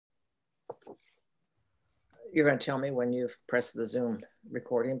You're going to tell me when you've pressed the Zoom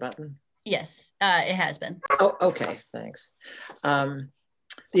recording button? Yes, it has been. Oh, okay, thanks.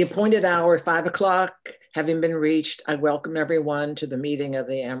 The appointed hour, 5 o'clock, having been reached, I welcome everyone to the meeting of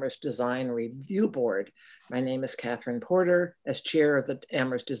the Amherst Design Review Board. My name is Catherine Porter. As chair of the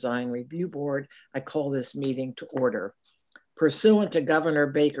Amherst Design Review Board, I call this meeting to order. Pursuant to Governor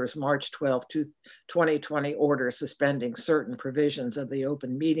Baker's March 12, 2020 order suspending certain provisions of the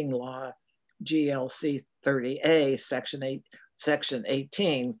open meeting law, GLC 30A, Section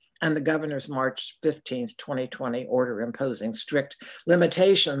 18, and the governor's March 15, 2020 order imposing strict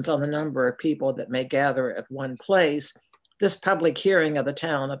limitations on the number of people that may gather at one place, this public hearing of the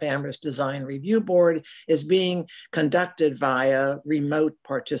Town of Amherst Design Review Board is being conducted via remote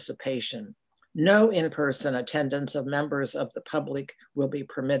participation. No in-person attendance of members of the public will be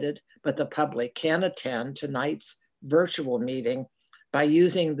permitted, but the public can attend tonight's virtual meeting by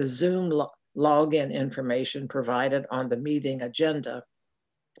using the Zoom login information provided on the meeting agenda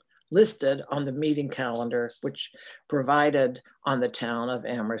listed on the meeting calendar, which provided on the Town of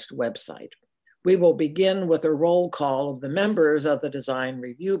Amherst website. We will begin with a roll call of the members of the Design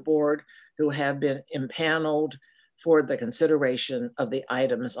Review Board who have been impaneled for the consideration of the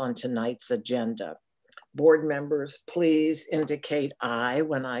items on tonight's agenda. Board members, please indicate aye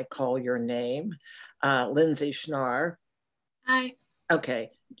when I call your name. Lindsay Schnarr. Aye.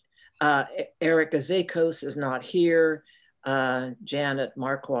 Okay. Eric Azekos is not here. Janet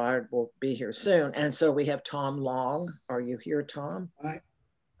Marquardt will be here soon. And so we have Tom Long. Are you here, Tom? Aye.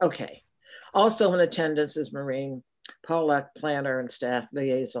 Okay. Also in attendance is Maureen Pollack, planner and staff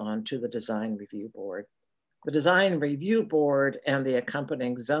liaison to the Design Review Board. The Design Review Board and the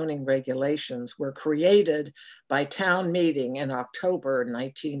accompanying zoning regulations were created by town meeting in October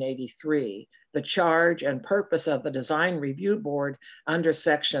 1983. The charge and purpose of the Design Review Board under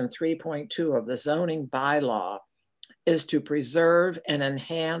Section 3.2 of the zoning bylaw is to preserve and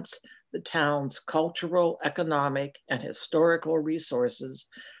enhance the town's cultural, economic, and historical resources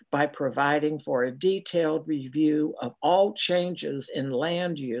by providing for a detailed review of all changes in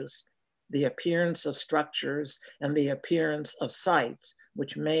land use, the appearance of structures, and the appearance of sites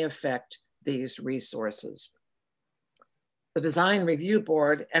which may affect these resources. The Design Review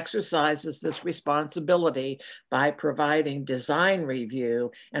Board exercises this responsibility by providing design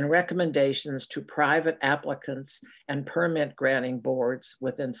review and recommendations to private applicants and permit granting boards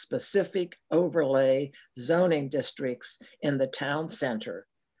within specific overlay zoning districts in the town center,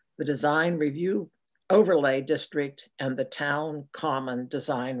 the Design Review Overlay District, and the Town Common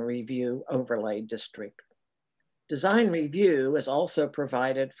Design Review Overlay District. Design review is also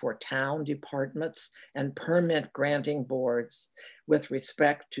provided for town departments and permit granting boards with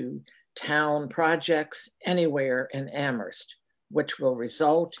respect to town projects anywhere in Amherst, which will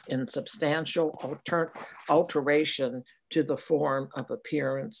result in substantial alteration to the form of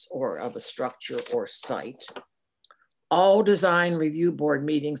appearance or of a structure or site. All Design Review Board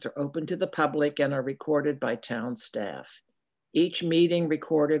meetings are open to the public and are recorded by town staff. Each meeting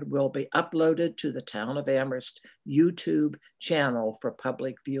recorded will be uploaded to the Town of Amherst YouTube channel for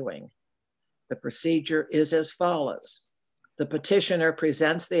public viewing. The procedure is as follows. The petitioner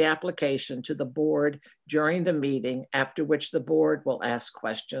presents the application to the board during the meeting, after which the board will ask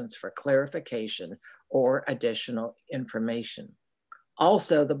questions for clarification or additional information.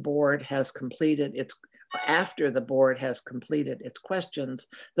 Also, the board has completed its, after the board has completed its questions,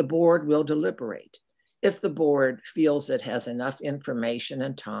 the board will deliberate. If the board feels it has enough information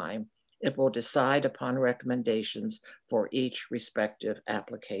and time, it will decide upon recommendations for each respective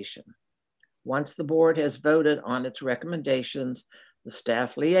application. Once the board has voted on its recommendations, the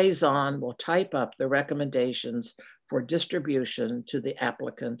staff liaison will type up the recommendations for distribution to the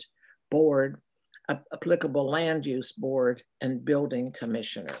applicant, board, applicable land use board, and building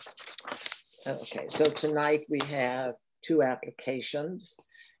commissioner. Okay, so tonight we have two applications,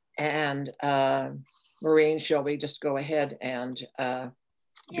 and Maureen, shall we just go ahead and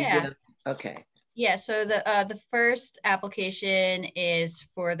begin? Okay. Yeah, so the first application is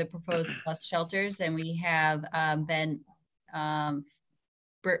for the proposed bus shelters, and we have Ben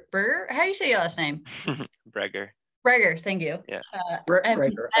Berger. How do you say your last name? Breger. Breger, thank you. Yeah. Breger.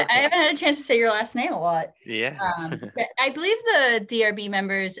 Okay. I haven't had a chance to say your last name a lot. Yeah. I believe the DRB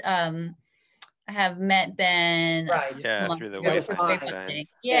members have met Ben. Right. Yeah, through the website.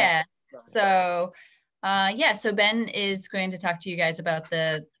 Yeah. So, so Ben is going to talk to you guys about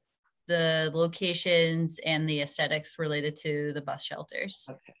the locations and the aesthetics related to the bus shelters.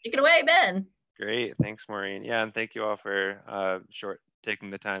 Okay. Take it away, Ben. Great, thanks, Maureen. Yeah, and thank you all for taking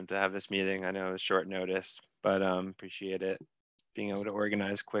the time to have this meeting. I know it was short notice, but appreciate it. being able to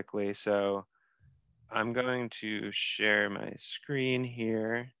organize quickly. So I'm going to share my screen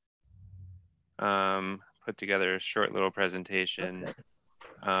here. Put together a short little presentation.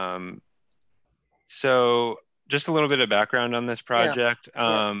 Okay. So just a little bit of background on this project.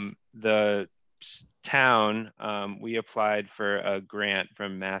 The town, we applied for a grant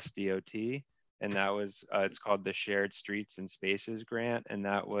from Mass DOT, and that was, it's called the Shared Streets and Spaces Grant. And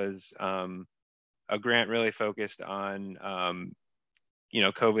that was a grant really focused on,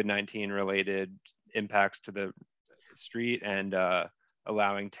 COVID-19 related impacts to the street and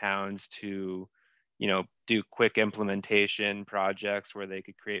allowing towns to, do quick implementation projects where they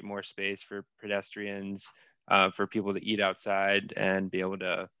could create more space for pedestrians, for people to eat outside and be able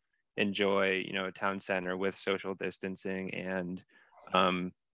to enjoy, a town center with social distancing and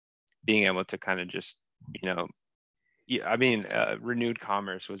being able to kind of just, renewed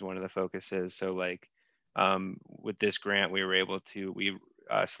commerce was one of the focuses. So like with this grant, we were able to,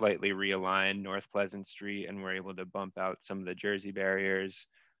 slightly realign North Pleasant Street and we're able to bump out some of the Jersey barriers.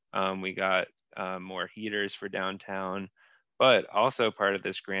 We got more heaters for downtown, but also part of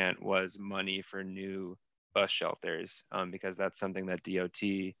this grant was money for new bus shelters, because that's something that DOT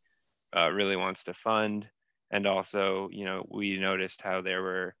really wants to fund. And also, we noticed how there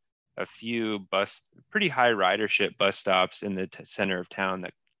were a few pretty high ridership bus stops in the center of town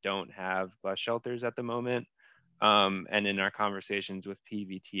that don't have bus shelters at the moment. And in our conversations with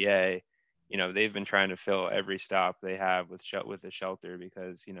PVTA, they've been trying to fill every stop they have with a shelter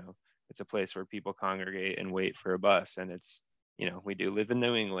because, it's a place where people congregate and wait for a bus. And it's, we do live in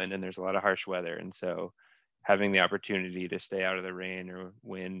New England and there's a lot of harsh weather. And so having the opportunity to stay out of the rain or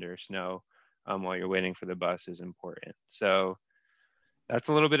wind or snow while you're waiting for the bus is important. So that's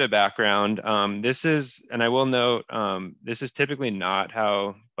a little bit of background. And I will note, this is typically not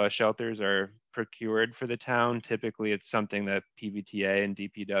how bus shelters are procured for the town. Typically, it's something that PVTA and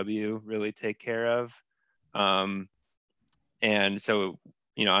DPW really take care of. And so,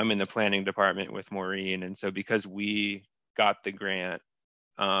 I'm in the planning department with Maureen. And so because we got the grant,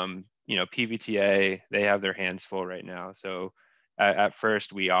 PVTA, they have their hands full right now. So at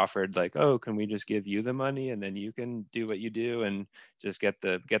first we offered like, oh, can we just give you the money and then you can do what you do and just get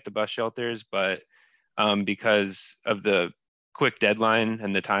the bus shelters. But because of the quick deadline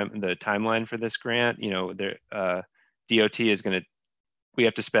and the timeline for this grant, DOT is we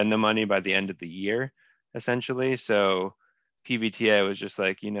have to spend the money by the end of the year, essentially. So PVTA was just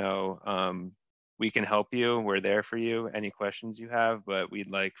like, we can help you. We're there for you. Any questions you have, but we'd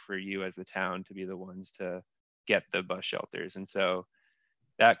like for you as the town to be the ones to get the bus shelters. And so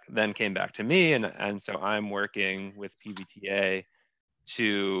that then came back to me. And so I'm working with PVTA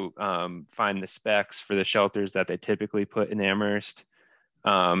to find the specs for the shelters that they typically put in Amherst.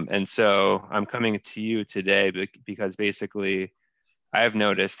 And so I'm coming to you today because basically I have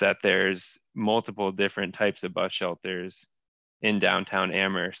noticed that there's multiple different types of bus shelters in downtown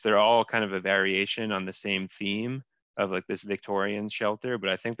Amherst. They're all kind of a variation on the same theme of like this Victorian shelter,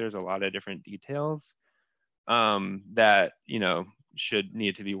 but I think there's a lot of different details that, should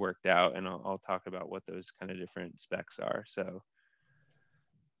need to be worked out. And I'll talk about what those kind of different specs are. So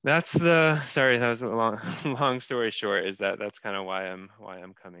sorry, that was a long story short, is that's kind of why I'm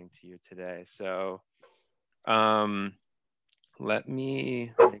coming to you today. So let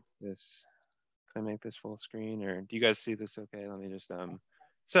me make this. Can I make this full screen, or do you guys see this okay? Let me just,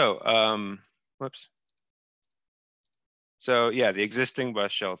 whoops. So yeah, the existing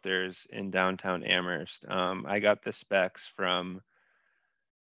bus shelters in downtown Amherst, I got the specs from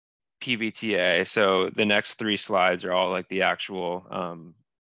PVTA. So the next 3 slides are all like the actual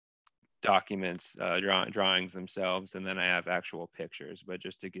documents, drawings themselves, and then I have actual pictures, but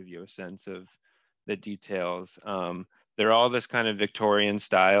just to give you a sense of the details. They're all this kind of Victorian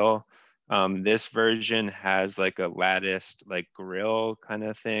style. This version has like a latticed like grill kind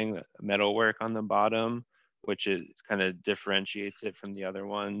of thing, metalwork on the bottom, which is kind of differentiates it from the other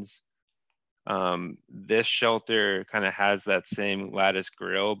ones. This shelter kind of has that same lattice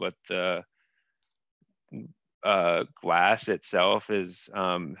grill, but the glass itself is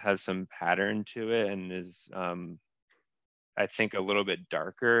has some pattern to it and is I think a little bit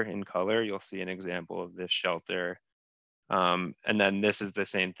darker in color. You'll see an example of this shelter. And then this is the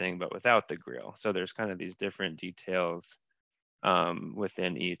same thing, but without the grill. So there's kind of these different details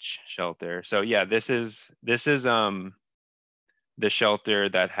within each shelter. So yeah, this is the shelter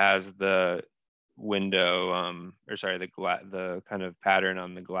that has the window, the kind of pattern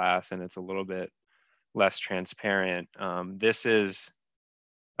on the glass, and it's a little bit less transparent. This is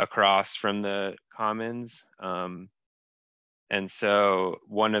across from the Commons. And so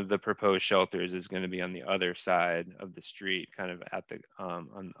one of the proposed shelters is going to be on the other side of the street, kind of at the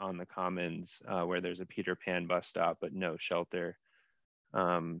on the commons where there's a Peter Pan bus stop, but no shelter.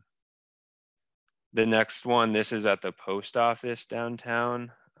 The next one, this is at the post office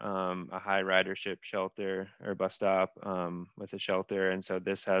downtown, a high ridership shelter or bus stop with a shelter. And so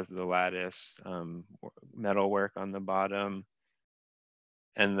this has the lattice metal work on the bottom.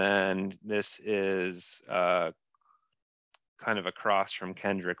 And then this is kind of across from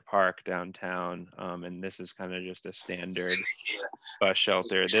Kendrick Park downtown. And this is kind of just a standard bus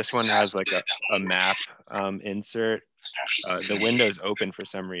shelter. This one has like a map insert. The window's open for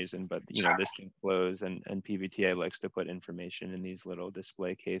some reason, but you know, this can close, and PVTA likes to put information in these little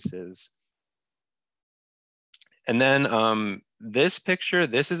display cases. And then this picture,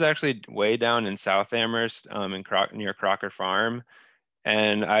 this is actually way down in South Amherst near Crocker Farm.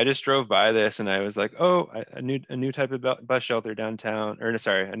 And I just drove by this and I was like, oh, a new type of bus shelter downtown, or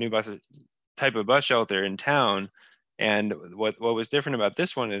sorry, a new type of bus shelter in town. And what was different about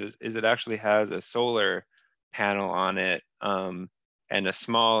this one is it actually has a solar panel on it and a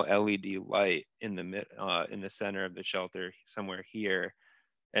small LED light in the center of the shelter somewhere here.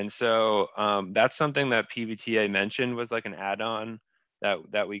 And so that's something that PVTA mentioned was like an add-on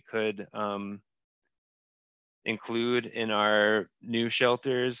that we could include in our new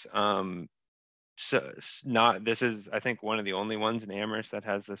shelters. This is, I think, one of the only ones in Amherst that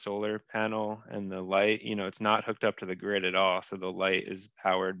has the solar panel and the light. You know, it's not hooked up to the grid at all, so the light is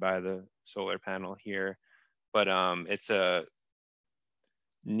powered by the solar panel here. But it's a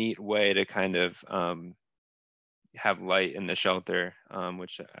neat way to kind of have light in the shelter,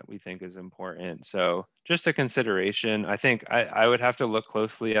 which we think is important. So just a consideration. I think I would have to look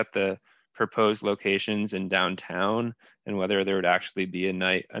closely at the proposed locations in downtown and whether there would actually be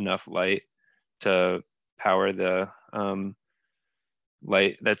enough light to power the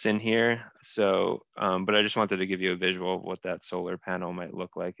light that's in here. So, but I just wanted to give you a visual of what that solar panel might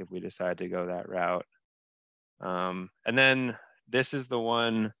look like if we decide to go that route. And then this is the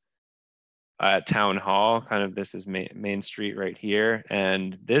one at Town Hall, kind of this is Main Street right here.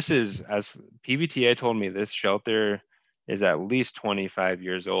 And this is, as PVTA told me, this shelter is at least 25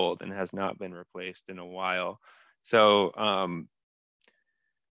 years old and has not been replaced in a while. So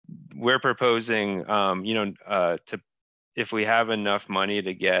we're proposing, if we have enough money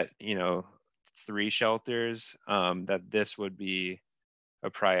to get, 3 shelters, that this would be a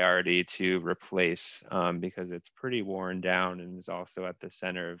priority to replace because it's pretty worn down and is also at the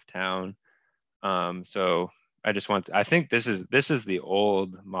center of town. So I think this is the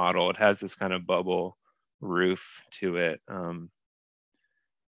old model. It has this kind of bubble roof to it. And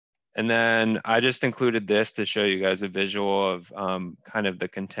then I just included this to show you guys a visual of kind of the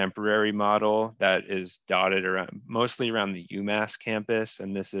contemporary model that is dotted around, mostly around the UMass campus.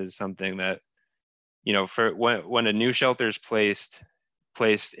 And this is something that, for when a new shelter is placed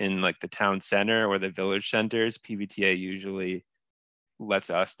in like the town center or the village centers, PVTA usually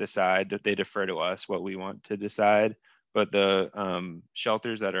lets us decide, that they defer to us what we want to decide. But the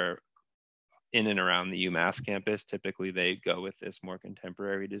shelters that are in and around the UMass campus, typically they go with this more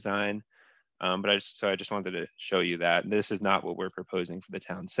contemporary design. But I just wanted to show you that. And this is not what we're proposing for the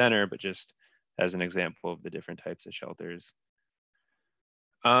town center, but just as an example of the different types of shelters.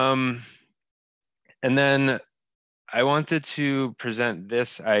 And then I wanted to present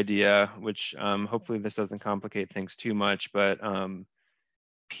this idea, which hopefully this doesn't complicate things too much, but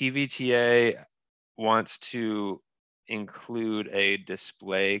PVTA wants to include a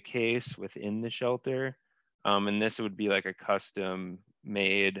display case within the shelter. And this would be like a custom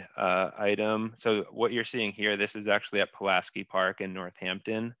made item. So what you're seeing here, this is actually at Pulaski Park in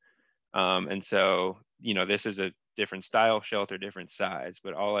Northampton. And so, this is a different style shelter, different size,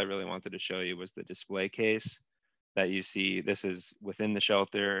 but all I really wanted to show you was the display case that you see. This is within the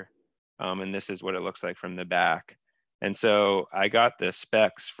shelter, and this is what it looks like from the back. And so I got the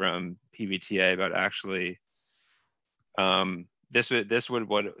specs from PVTA about actually, this is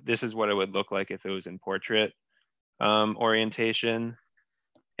what it would look like if it was in portrait orientation.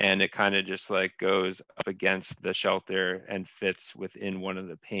 And it kind of just like goes up against the shelter and fits within one of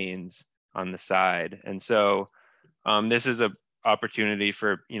the panes on the side. And so this is an opportunity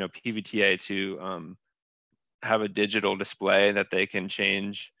for, PVTA to have a digital display that they can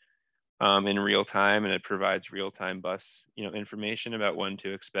change in real time, and it provides real-time bus, information about when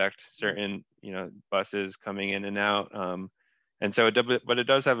to expect certain, buses coming in and out. And so, but it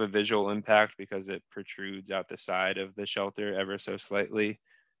does have a visual impact because it protrudes out the side of the shelter ever so slightly.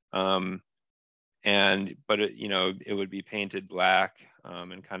 But it, it would be painted black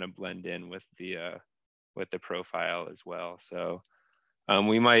and kind of blend in with the the profile as well. So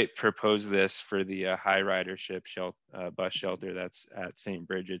we might propose this for the high ridership bus shelter that's at St.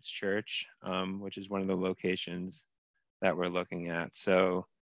 Bridget's Church, which is one of the locations that we're looking at. So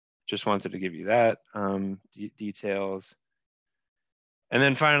just wanted to give you that details. And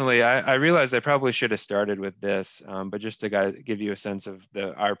then finally, I realized I probably should have started with this, but just to give you a sense of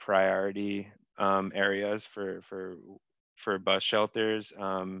our priority areas for bus shelters.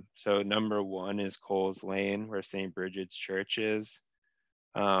 So number 1 is Coles Lane, where St. Bridget's Church is.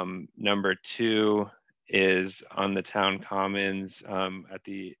 Number 2 is on the town commons at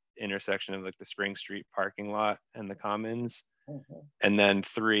the intersection of like the Spring Street parking lot and the commons. And then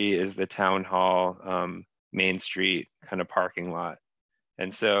 3 is the town hall Main Street kind of parking lot.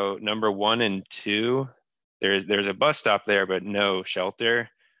 And so number 1 and 2, there's a bus stop there, but no shelter.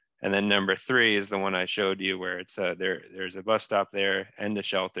 And then number 3 is the one I showed you, where it's there's a bus stop there and a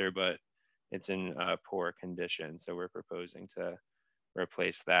shelter, but it's in poor condition. So we're proposing to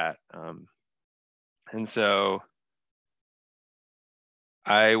replace that. And so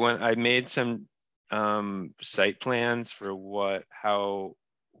I made some site plans for how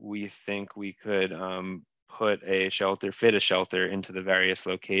we think we could fit a shelter into the various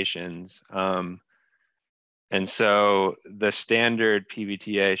locations. And so the standard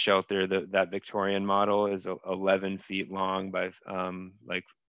PVTA shelter, that Victorian model, is 11 feet long by like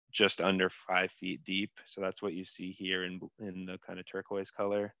just under 5 feet deep. So that's what you see here in the kind of turquoise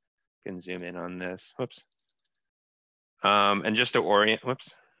color. You can zoom in on this. Whoops. And just to orient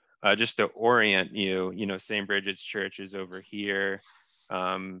you, St. Bridget's Church is over here.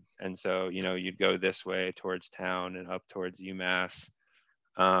 And so, you'd go this way towards town and up towards UMass.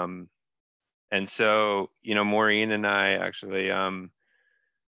 And so, Maureen and I actually,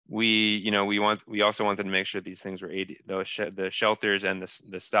 we also wanted to make sure these things were the shelters and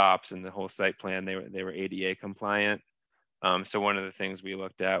the stops and the whole site plan, they were ADA compliant. So one of the things we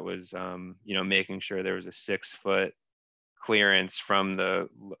looked at was, making sure there was a 6-foot clearance from the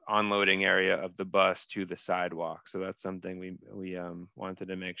unloading area of the bus to the sidewalk. So that's something we wanted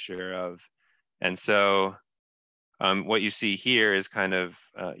to make sure of. And so what you see here is kind of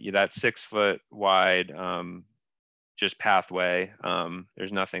that 6-foot wide just pathway.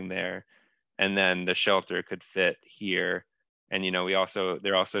 There's nothing there. And then the shelter could fit here. And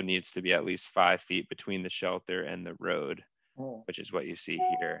there also needs to be at least 5 feet between the shelter and the road, which is what you see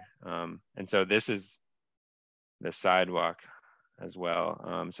here. And so this is the sidewalk as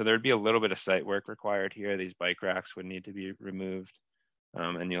well. So there'd be a little bit of site work required here. These bike racks would need to be removed.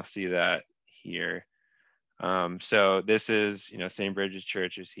 And you'll see that here. So this is, St. Bridget's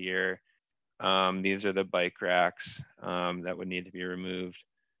Church is here. These are the bike racks that would need to be removed.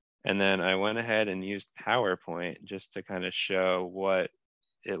 And then I went ahead and used PowerPoint just to kind of show what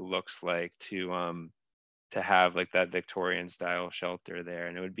it looks like to have like that Victorian style shelter there.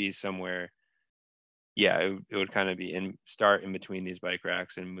 And it would be somewhere, it would kind of be start in between these bike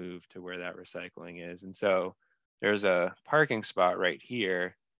racks and move to where that recycling is. And so there's a parking spot right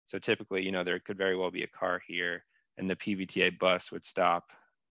here. So typically, there could very well be a car here, and the PVTA bus would stop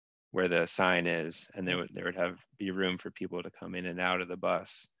where the sign is, and there would be room for people to come in and out of the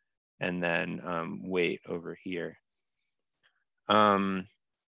bus, and then wait over here. Trying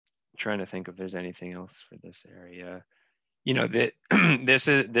to think if there's anything else for this area.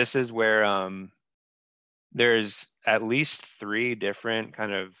 This is where there's at least 3 different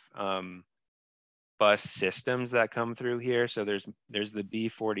kind of bus systems that come through here. So there's the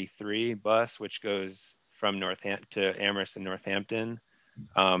B43 bus, which goes from Northampton to Amherst and Northampton.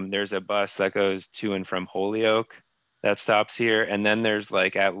 There's a bus that goes to and from Holyoke that stops here. And then there's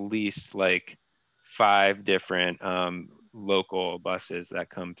like at least like 5 different local buses that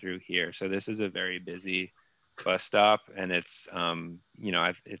come through here. So this is a very busy bus stop, and it's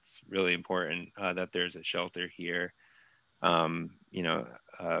it's really important that there's a shelter here.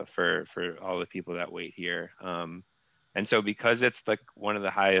 For all the people that wait here. And so because it's like one of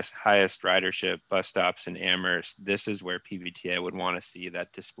the highest ridership bus stops in Amherst, this is where PVTA would want to see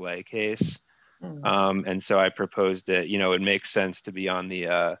that display case. And so I proposed it, it makes sense to be on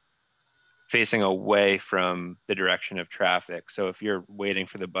the facing away from the direction of traffic. So if you're waiting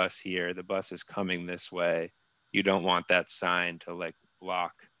for the bus here, the bus is coming this way, you don't want that sign to like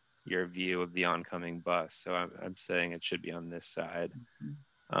block your view of the oncoming bus. So I'm saying it should be on this side.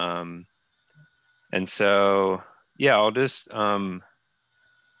 And so, I'll just, I'm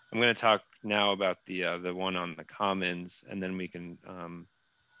going to talk now about the one on the commons, and then we can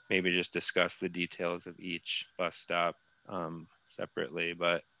maybe just discuss the details of each bus stop separately.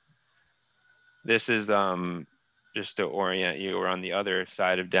 But this is just to orient you, we're on the other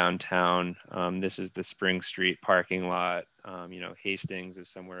side of downtown. This is the Spring Street parking lot. You know, Hastings is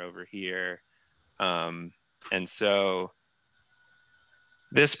somewhere over here. And so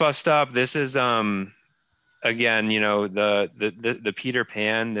this bus stop, this is, again, you know, the Peter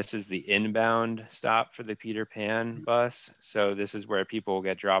Pan, this is the inbound stop for the Peter Pan bus. So this is where people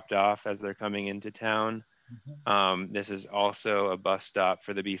get dropped off as they're coming into town. This is also a bus stop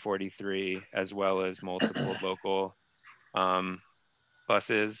for the B43, as well as multiple local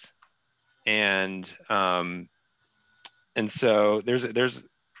buses. And so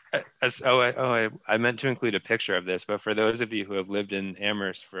I meant to include a picture of this, but for those of you who have lived in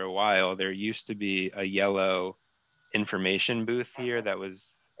Amherst for a while, there used to be a yellow information booth here that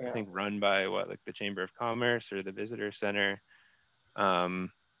was, I think, run by like the Chamber of Commerce or the Visitor Center.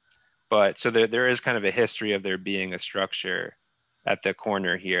 But so there is kind of a history of there being a structure at the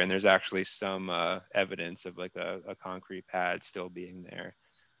corner here, and there's actually some evidence of like a concrete pad still being there.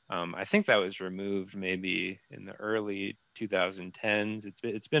 I think that was removed maybe in the early 2010s.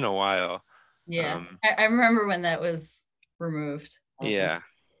 It's been a while. Yeah, I remember when that was removed. Yeah.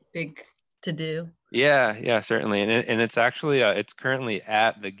 Big to do. Yeah, certainly. And it's actually it's currently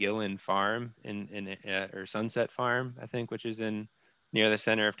at the Gillen Farm or Sunset Farm, I think, which is near the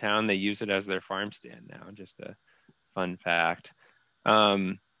center of town. They use it as their farm stand now. Just a fun fact.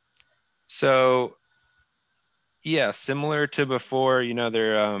 So yeah, similar to before, you know,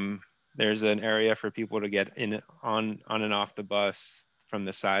 there's an area for people to get on and off the bus from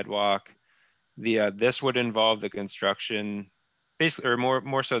the sidewalk. This would involve the construction, basically, or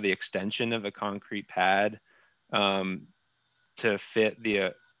more so the extension of a concrete pad to fit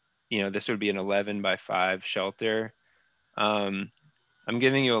the, you know, this would be an 11x5 shelter. I'm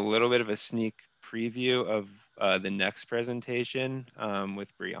giving you a little bit of a sneak preview of the next presentation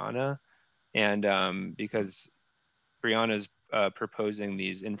with Brianna, and because Brianna's proposing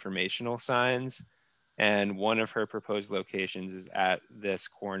these informational signs, and one of her proposed locations is at this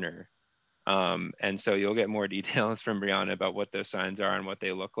corner. And so you'll get more details from Brianna about what those signs are and what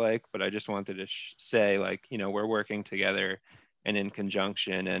they look like. But I just wanted to say, like, you know, we're working together and in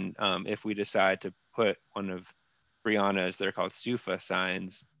conjunction. And if we decide to put one of Brianna's, they're called SUFA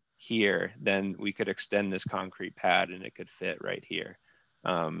signs here, then we could extend this concrete pad and it could fit right here.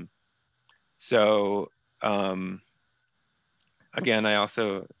 Again, I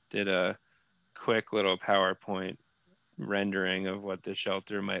also did a quick little PowerPoint rendering of what the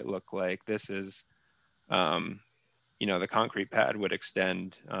shelter might look like. This is, you know, the concrete pad would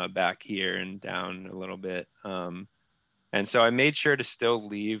extend back here and down a little bit. And so I made sure to still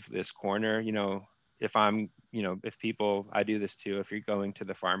leave this corner. You know, if I do this too, if you're going to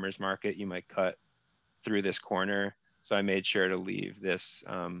the farmer's market, you might cut through this corner. So I made sure to leave this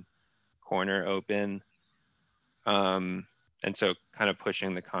corner open. And so kind of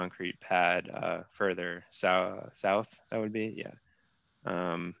pushing the concrete pad further south, that would be, yeah.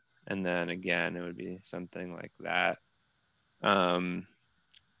 And then again, it would be something like that. And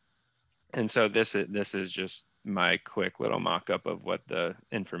so this is just my quick little mock-up of what the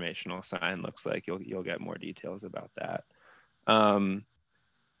informational sign looks like. You'll get more details about that. And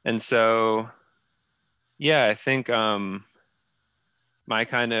so, yeah, I think my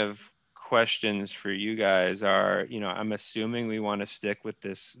kind of questions for you guys are, you know, I'm assuming we want to stick with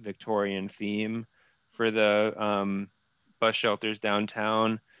this Victorian theme for the bus shelters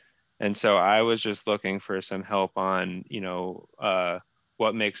downtown. And so I was just looking for some help on, you know,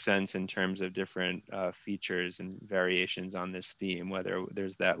 what makes sense in terms of different features and variations on this theme, whether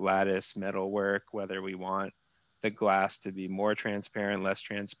there's that lattice metal work, whether we want the glass to be more transparent, less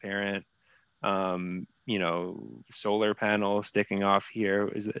transparent, you know, solar panel sticking off here.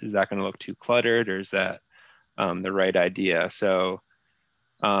 Is that going to look too cluttered, or is that the right idea? So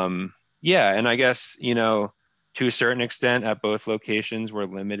yeah, and I guess, you know, to a certain extent at both locations, we're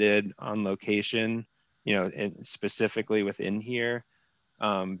limited on location, you know, specifically within here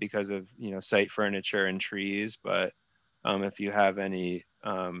because of, you know, site furniture and trees. But if you have any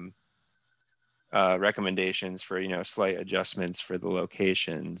recommendations for, you know, slight adjustments for the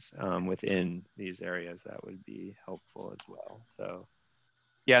locations within these areas, that would be helpful as well. So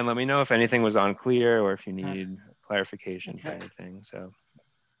yeah, and let me know if anything was unclear or if you need clarification for anything. So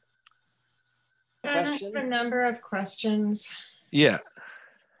I have a number of questions. yeah.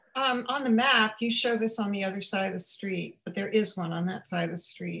 On the map, you show this on the other side of the street, but there is one on that side of the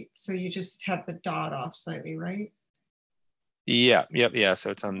street. So you just have the dot off slightly, right? Yeah, yeah.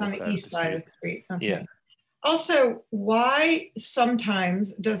 So it's on the east side of the street. Okay. Yeah. Also, why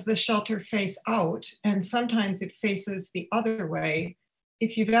sometimes does the shelter face out and sometimes it faces the other way?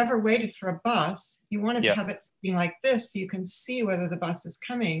 if you've ever waited for a bus, you want to Yeah. have it being like this so you can see whether the bus is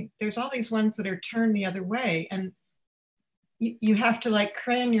coming. There's all these ones that are turned the other way, and you have to like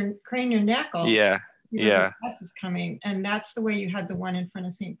crane your neck all Yeah. the Yeah. the bus is coming. And that's the way you had the one in front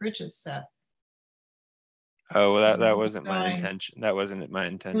of St. Bridget's set. Oh, well, that wasn't my Drawing. intention. That wasn't my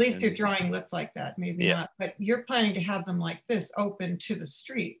intention. At least your drawing looked like that, maybe Yeah. not. But you're planning to have them like this, open to the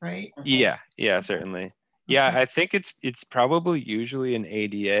street, right? Yeah. Yeah, certainly. Yeah, Okay. I think it's probably usually an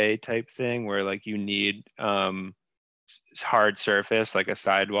ADA type thing where like you need hard surface like a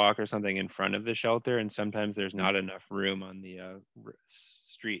sidewalk or something in front of the shelter, and sometimes there's not enough room on the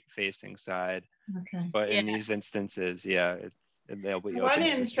street facing side. Okay. But in Yeah. these instances, yeah, they'll be The open one to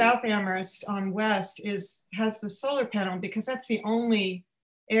in the street. South Amherst on West has the solar panel because that's the only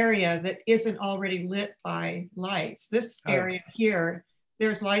area that isn't already lit by lights. This Oh. area here,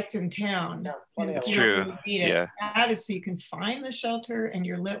 there's lights in town. Yeah, plenty and of so It's you don't true. really need it. Yeah. That is so you can find the shelter and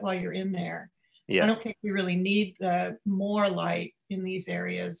you're lit while you're in there. I Yeah. don't think we really need the more light in these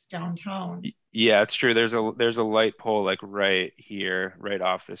areas downtown. Yeah, it's true. There's a light pole like right here, right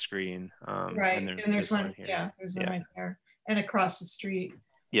off the screen. Right, and there's this one, here. yeah, there's one Yeah. right there, and across the street.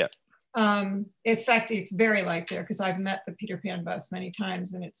 Yeah. In fact, it's very light there because I've met the Peter Pan bus many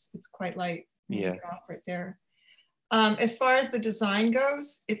times, and it's quite light. You Yeah. get off right there. As far as the design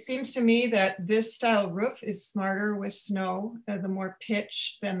goes, it seems to me that this style roof is smarter with snow, the more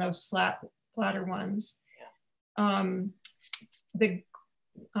pitch than those flatter ones. The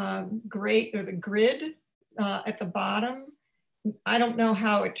grate or the grid at the bottom, I don't know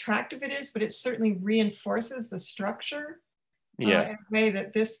how attractive it is, but it certainly reinforces the structure Yeah. in a way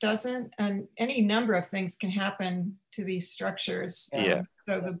that this doesn't. And any number of things can happen to these structures. Yeah.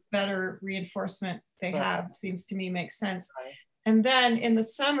 So the better reinforcement they Right. have seems to me makes sense. Right. And then in the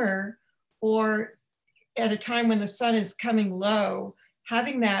summer or at a time when the sun is coming low,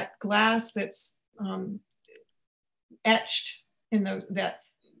 having that glass that's etched in that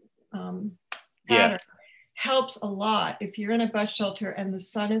pattern helps a lot. If you're in a bus shelter and the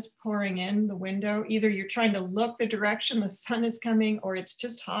sun is pouring in the window, either you're trying to look the direction the sun is coming or it's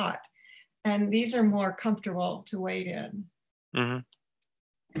just hot. And these are more comfortable to wait in. Mm-hmm.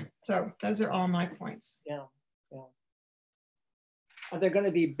 So those are all my points. Yeah. Are there going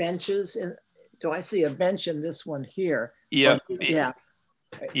to be benches? Do I see a bench in this one here? Yeah. Yeah.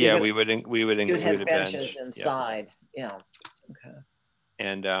 Yeah, You'd we would include have a benches bench. Yeah. inside. Yeah. Okay.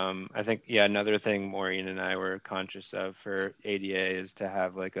 And I think, yeah, another thing Maureen and I were conscious of for ADA is to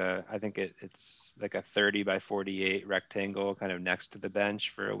have like I think it's like a 30 by 48 rectangle kind of next to the bench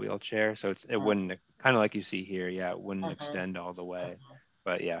for a wheelchair. So it wouldn't, kind of like you see here, yeah, it wouldn't extend all the way,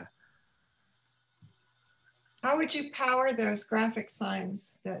 but yeah. How would you power those graphic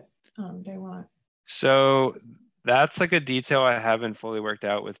signs that they want? So that's like a detail I haven't fully worked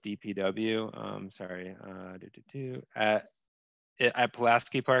out with DPW. Sorry, at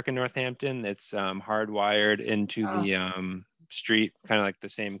Pulaski Park in Northampton, it's hardwired into the street, kind of like the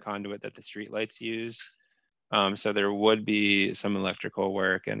same conduit that the street lights use. So there would be some electrical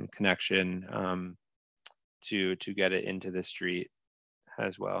work and connection to get it into the street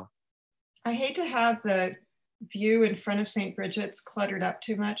as well. I hate to have the view in front of St. Bridget's cluttered up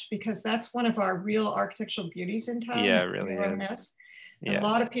too much because that's one of our real architectural beauties in town. Yeah, it really is. Yeah. A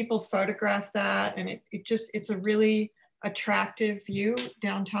lot of people photograph that, and it's a really attractive view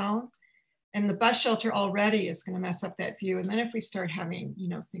downtown. And the bus shelter already is going to mess up that view. And then if we start having,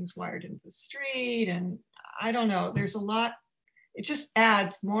 things wired into the street, and I don't know, there's a lot, it just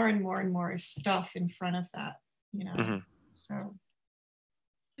adds more and more and more stuff in front of that, So.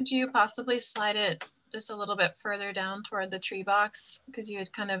 Could you possibly slide it just a little bit further down toward the tree box? Because you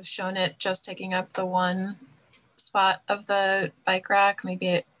had kind of shown it just taking up the one spot of the bike rack. Maybe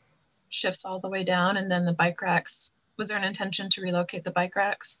it shifts all the way down, and then the bike racks, was there an intention to relocate the bike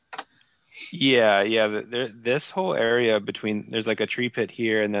racks? Yeah. This whole area between, there's like a tree pit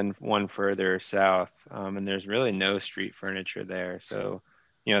here and then one further south, and there's really no street furniture there. So,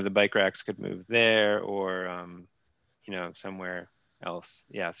 the bike racks could move there or, somewhere else.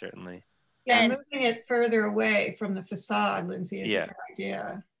 Yeah, certainly. Yeah, moving it further away from the facade, Lindsay, is a good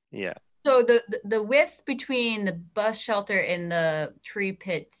idea. Yeah. So the width between the bus shelter and the tree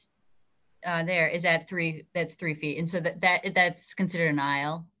pit there is at that's 3 feet. And so that's considered an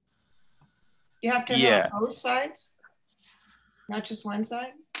aisle. You have to have both sides, not just one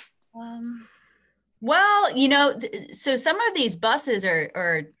side. Well, so some of these buses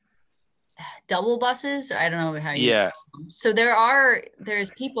are double buses. I don't know how you call them. So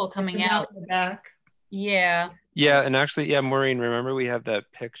there's people coming out the back. Yeah. Yeah, and actually, Maureen, remember we have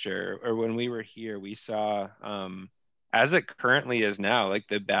that picture, or when we were here, we saw as it currently is now, like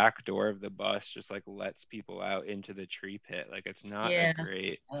the back door of the bus just like lets people out into the tree pit. Like it's not Yeah. a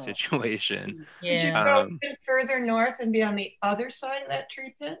great Oh. situation. Could you Yeah. go even further north and be on the other side of that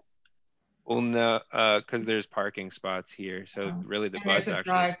tree pit? Well, no, because there's parking spots here, so Oh, really the and bus there's a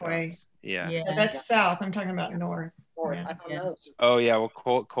actually driveway. stops. Yeah. Yeah, that's south. I'm talking about north. Or Yeah. I don't Yeah. know. Oh yeah. Well,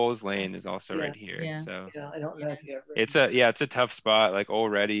 Coles Lane is also Yeah. right here. Yeah. So Yeah, I don't know if you ever. it's a tough spot. Like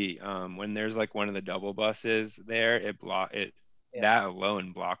already, when there's like one of the double buses there, Yeah. that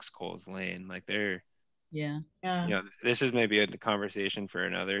alone blocks Coles Lane. Like they're, Yeah. Yeah. you know, this is maybe a conversation for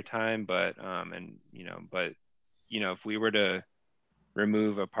another time, but if we were to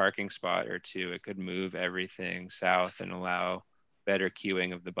remove a parking spot or two, it could move everything south and allow better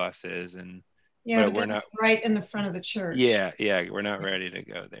queuing of the buses. And Yeah, but but we're that's not. right in the front of the church. Yeah, we're not ready to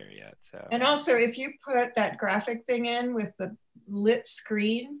go there yet. So. And also, if you put that graphic thing in with the lit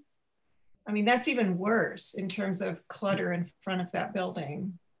screen, I mean, that's even worse in terms of clutter in front of that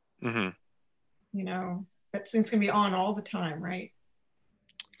building. Mm-hmm. You know, that thing's gonna be on all the time, right?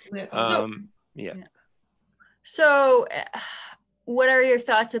 Lit. Yeah. So, what are your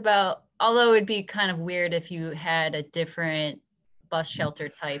thoughts about, although it'd be kind of weird if you had a different bus shelter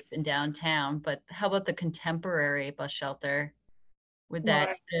type in downtown, but how about the contemporary bus shelter? Would that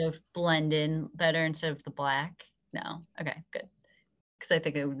Right. sort of blend in better instead of the black? No. Okay, good. Because I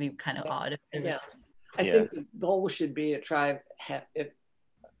think it would be kind of odd if it was. I think the goal should be to try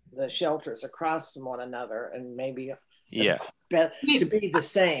the shelters across from one another and maybe to be the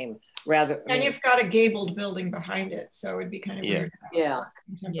same rather. And you've got a gabled building behind it, so it'd be kind of weird. Yeah.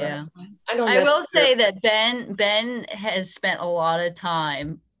 I will say that Ben has spent a lot of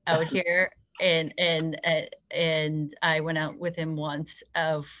time out here, and I went out with him once.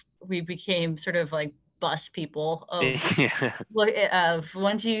 We became sort of like bus people of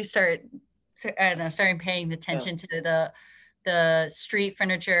once you start, I don't know, starting paying attention to the street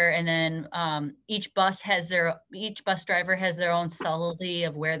furniture, and then each bus driver has their own subtlety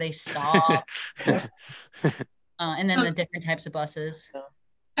of where they stop, and then the different types of buses.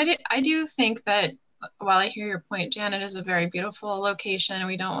 I do think that while I hear your point, Janet, is a very beautiful location.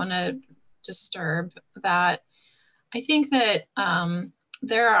 We don't want to disturb that. I think that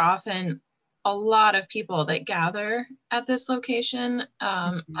there are often a lot of people that gather at this location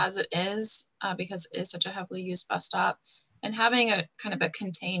as it is, because it is such a heavily used bus stop. And having a kind of a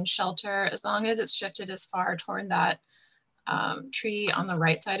contained shelter, as long as it's shifted as far toward that tree on the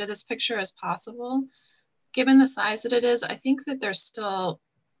right side of this picture as possible, given the size that it is, I think that there's still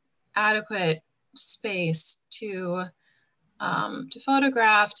adequate space to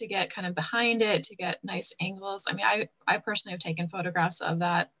photograph, to get kind of behind it, to get nice angles. I mean, I personally have taken photographs of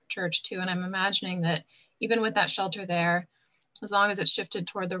that church too, and I'm imagining that even with that shelter there, as long as it's shifted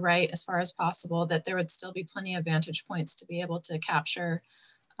toward the right as far as possible, that there would still be plenty of vantage points to be able to capture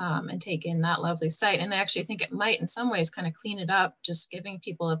and take in that lovely site. And I actually think it might in some ways kind of clean it up, just giving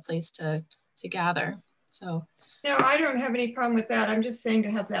people a place to gather. So no, I don't have any problem with that. I'm just saying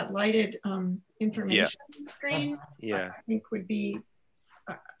to have that lighted information screen, I think would be,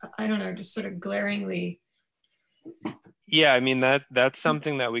 I don't know, just sort of glaringly. Yeah, I mean, that's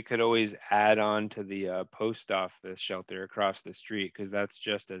something that we could always add on to the post office shelter across the street, because that's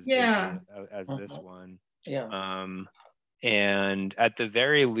just as big as this one. Yeah. And at the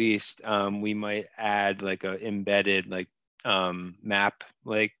very least, we might add like a embedded like map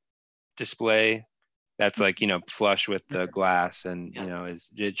like display that's like, flush with the glass, and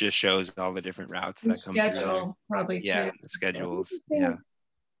it just shows all the different routes that come through. Probably too. The schedules.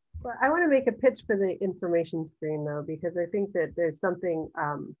 Well, I want to make a pitch for the information screen though, because I think that there's something.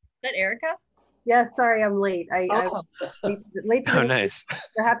 Is that Erica? Yeah, sorry, I'm late. I'm late. Oh, nice.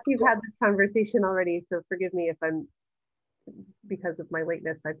 Perhaps you've had this conversation already, so forgive me if I'm, because of my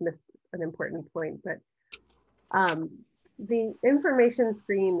lateness, I've missed an important point. But the information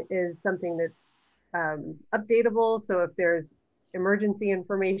screen is something that's updatable. So if there's emergency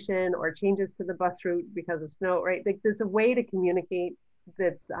information or changes to the bus route because of snow, right? Like, there's a way to communicate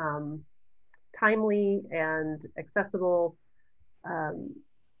that's timely and accessible,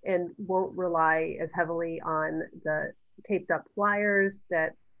 and won't rely as heavily on the taped up flyers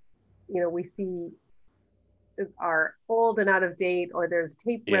that we see are old and out of date, or there's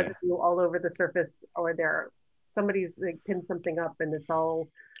tape residue all over the surface, or somebody's like pinned something up and it's all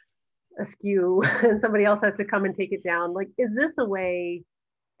askew and somebody else has to come and take it down. Like, is this a way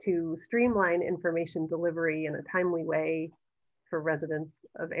to streamline information delivery in a timely way for residents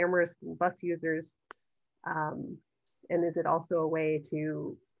of Amherst and bus users? And is it also a way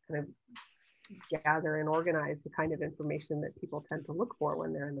to kind of gather and organize the kind of information that people tend to look for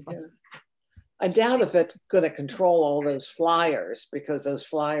when they're in the bus? I doubt if it's going to control all those flyers, because those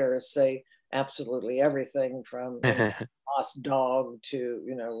flyers say absolutely everything from lost dog to,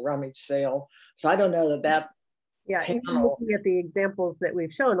 you know, rummage sale. So I don't know that that Yeah, even panel, looking at the examples that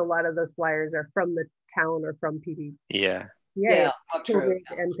we've shown, a lot of those flyers are from the town or from PBTA Yeah. true.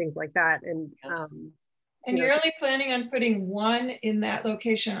 and things like that. And And you you're know, only planning on putting one in that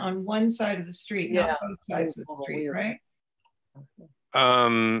location on one side of the street, Yeah. not both sides of the street, right?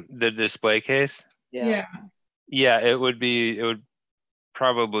 The display case. Yeah. Yeah, it would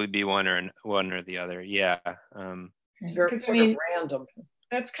probably be one or the other. Yeah. It's very Because I sort mean, of random.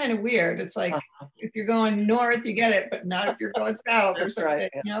 that's kind of weird. It's like if you're going north, you get it, but not if you're going south or That's something,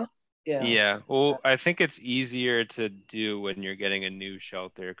 right, you know? Yeah. Yeah. Well, I think it's easier to do when you're getting a new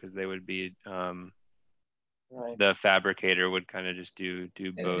shelter, because they would be Right. the fabricator would kind of just do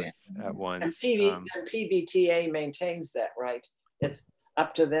both at And, once. and PBTA maintains that, right? It's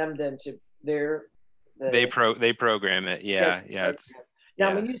up to them then to They program it. Yeah. Yeah. It's, now,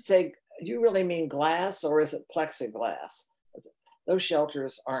 yeah. when you say, do you really mean glass or is it plexiglass? Those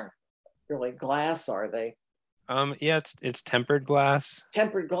shelters aren't really glass, are they? Yeah, it's tempered glass.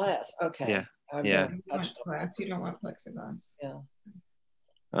 Tempered glass. Okay. Yeah. I've Yeah. never You want touched them. glass, you don't want plexiglass.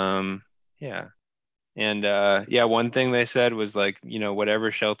 Yeah. Yeah. And yeah, one thing they said was like, you know,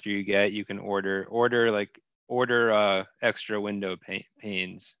 whatever shelter you get, you can order extra window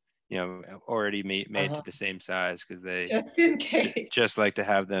panes, you know, already made to the same size, because they Just in case. just like to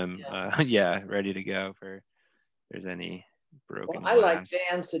have them ready to go for if there's any broken Well, I like glass.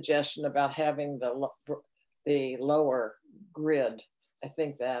 Dan's suggestion about having the lower grid. I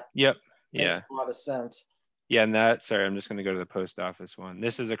think that Yep. makes Yeah. a lot of sense. Yeah, and sorry, I'm just going to go to the post office one.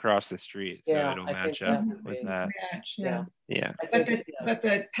 This is across the street, so Yeah, it'll I think match that up would with be- that. Match, yeah. Yeah. I But think,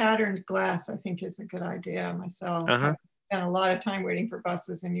 the patterned glass, I think, is a good idea myself. Uh-huh. I've spent a lot of time waiting for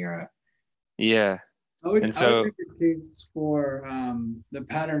buses in Europe. Yeah. I would And so- make a case for the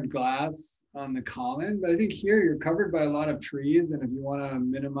patterned glass on the common, but I think here you're covered by a lot of trees, and if you want to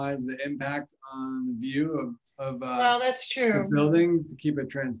minimize the impact on the view of Well, that's the true. building, to keep it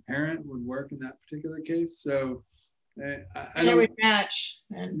transparent would work in that particular case. So I And it don't. would match.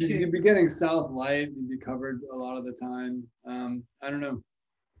 And You'd be getting south light. You'd be covered a lot of the time. I don't know.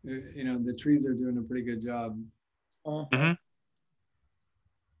 You know, the trees are doing a pretty good job. Mhm.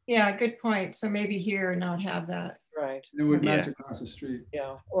 yeah, good point. So maybe here not have that. right. It would Yeah. match across the street.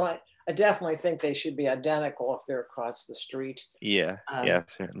 Yeah. Well, I definitely think they should be identical if they're across the street, Yeah. Yeah,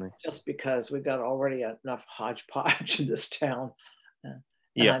 certainly. just because we've got already enough hodgepodge in this town. And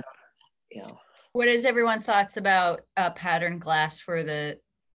Yeah. you know, What is everyone's thoughts about pattern glass for the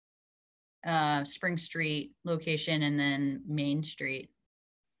Spring Street location and then Main Street?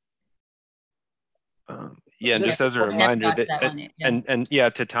 Yeah, and Yeah. just as a Never reminder, got to that, that one yet, yeah. and yeah,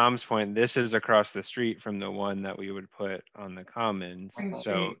 to Tom's point, this is across the street from the one that we would put on the commons, Spring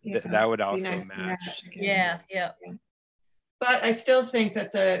so Street, yeah. that would Be also nice to match. again. Yeah, yeah. But I still think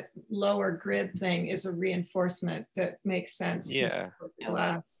that the lower grid thing is a reinforcement that makes sense. to Yeah. support the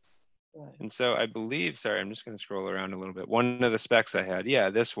glass. right. And so I believe, sorry, I'm just going to scroll around a little bit. One of the specs I had, yeah,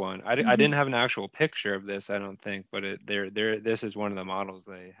 this one. I didn't have an actual picture of this, I don't think, but this is one of the models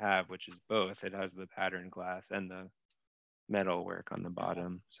they have, which is both. It has the pattern glass and the metal work on the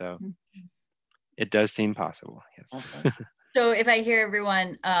bottom. So it does seem possible. Yes. Okay. So if I hear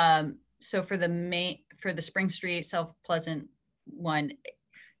everyone, so for the Spring Street South Pleasant one,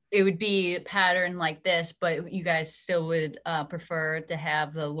 it would be patterned like this, but you guys still would prefer to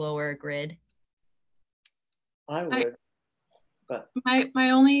have the lower grid. I would, but My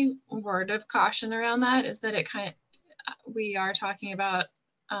only word of caution around that is that we are talking about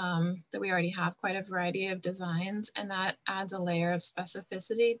that we already have quite a variety of designs, and that adds a layer of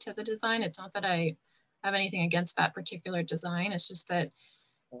specificity to the design. It's not that I have anything against that particular design. It's just that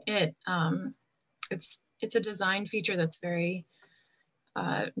it's a design feature that's very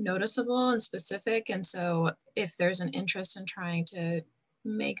noticeable and specific. And so if there's an interest in trying to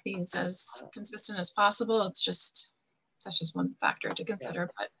make these as consistent as possible, that's just one factor to consider.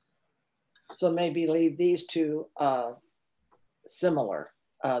 But so maybe leave these two similar,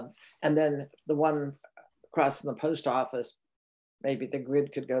 and then the one across from the post office, maybe the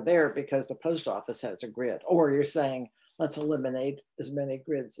grid could go there because the post office has a grid. Or you're saying let's eliminate as many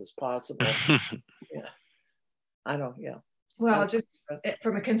grids as possible. Yeah, I don't. Yeah. Well, just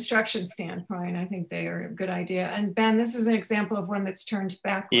from a construction standpoint, I think they are a good idea. And Ben, this is an example of one that's turned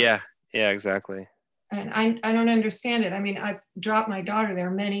backward. Yeah, exactly. And I don't understand it. I mean, I've dropped my daughter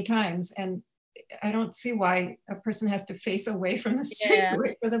there many times, and I don't see why a person has to face away from the street to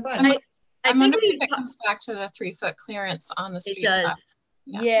wait for the bus. I'm wondering if it comes back to the 3-foot clearance on the street. It does.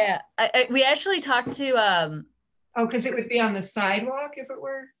 Yeah, we actually talked to Oh, because it would be on the sidewalk if it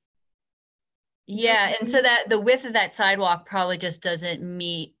were? yeah, and so that the width of that sidewalk probably just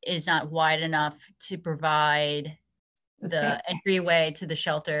is not wide enough to provide the entryway to the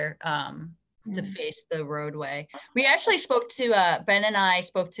shelter to face the roadway. We actually spoke to Ben and I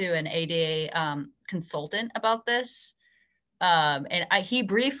spoke to an ADA consultant about this. And he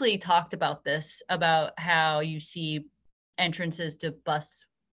briefly talked about this, about how you see entrances to bus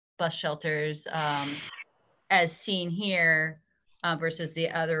shelters as seen here versus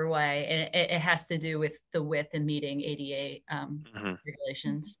the other way. And it has to do with the width and meeting ADA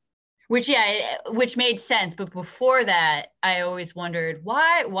regulations. Which made sense, but before that, I always wondered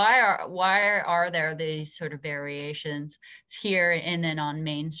why are there these sort of variations here and then on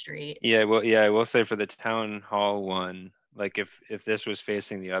Main Street? Yeah, well, yeah, I will say for the town hall one, like if this was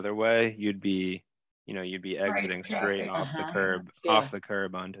facing the other way, you'd be exiting straight off the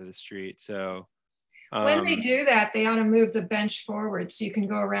curb onto the street. So when they do that, they ought to move the bench forward so you can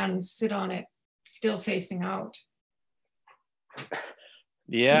go around and sit on it, still facing out.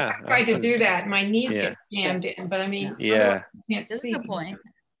 Yeah, I tried to do that. My knees get jammed in, but I mean, yeah, you can't see. That's a good point.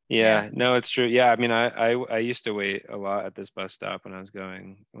 Yeah, no, it's true. Yeah, I mean, I used to wait a lot at this bus stop when I was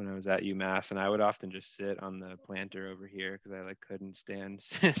at UMass, and I would often just sit on the planter over here because I couldn't stand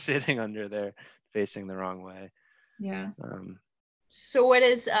sitting under there facing the wrong way. Yeah. So what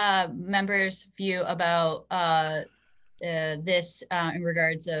is members' view about this in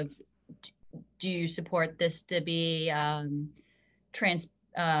regards of, do you support this to be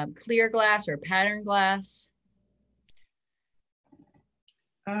clear glass or pattern glass?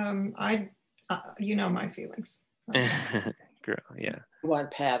 You know my feelings. Girl, yeah. You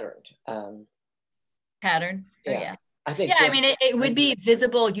want patterned. Pattern? Yeah. Yeah. I think. Yeah, I mean, it would be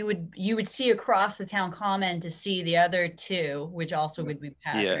visible. You would see across the town common to see the other two, which also would be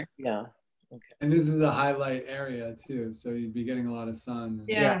patterned. Yeah. Okay. And this is a highlight area too, so you'd be getting a lot of sun.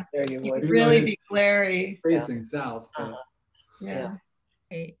 Yeah, there you would. Really be glary. Facing south. Yeah.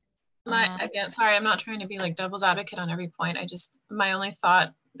 Okay. Again, sorry, I'm not trying to be like devil's advocate on every point. My only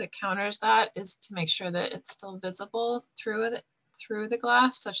thought that counters that is to make sure that it's still visible through the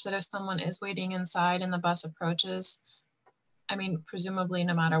glass, such that if someone is waiting inside and the bus approaches, I mean, presumably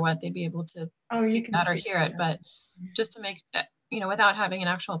no matter what, they'd be able to see that or hear it, but just to make, without having an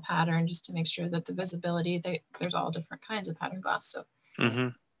actual pattern, just to make sure that the visibility, there's all different kinds of pattern glass. So,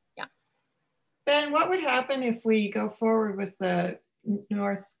 yeah. Ben, what would happen if we go forward with the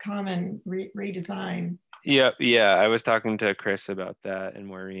North Common redesign? Yeah, I was talking to Chris about that and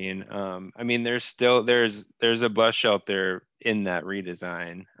Maureen. I mean, there's a bus shelter in that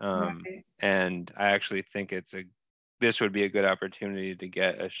redesign, Right. and I actually think this would be a good opportunity to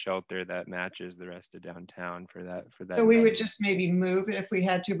get a shelter that matches the rest of downtown for that. So we would just maybe move it if we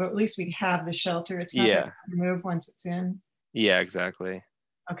had to, but at least we'd have the shelter. It's not that we move once it's in. Yeah, exactly.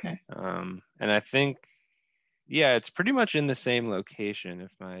 Okay. And I think, it's pretty much in the same location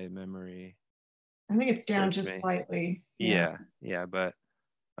if my memory. I think it's down just slightly. Yeah, but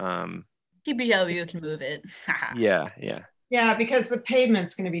DPW can move it. Yeah, because the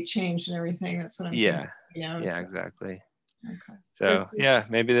pavement's going to be changed and everything. That's what I'm thinking. Yeah, exactly. Okay. So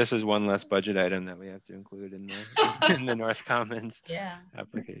maybe this is one less budget item that we have to include in the North Commons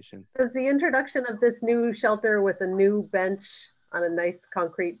application. Does the introduction of this new shelter with a new bench on a nice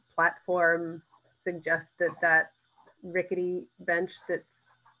concrete platform suggest that rickety bench that's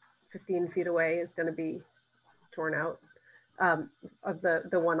 15 feet away is going to be torn out of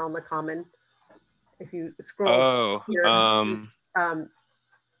the one on the common? If you scroll here,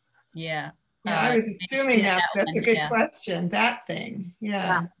 yeah, I was assuming that's a good question. That thing,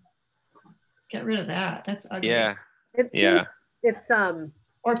 get rid of that. That's ugly. It's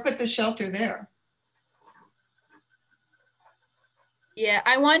or put the shelter there. Yeah,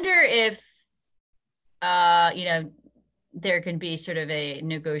 I wonder if there can be sort of a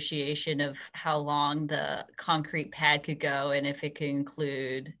negotiation of how long the concrete pad could go, and if it could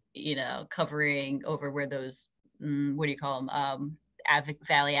include, covering over where those, what do you call them,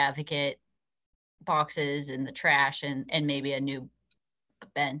 Valley Advocate boxes and the trash, and maybe a new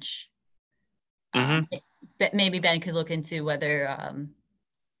bench. But maybe Ben could look into whether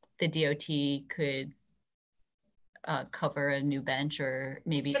the DOT could cover a new bench, or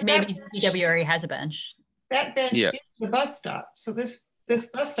maybe DW already has a bench. That bench is the bus stop. So this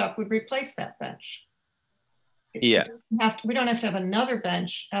bus stop would replace that bench. We don't have to have another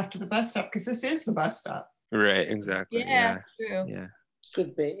bench after the bus stop, because this is the bus stop. Right, exactly. Yeah, true. Yeah.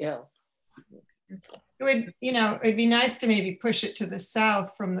 Could be, It would, you know, it'd be nice to maybe push it to the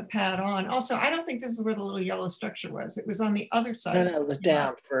south from the pad on. Also, I don't think this is where the little yellow structure was. It was on the other side. No, no, it was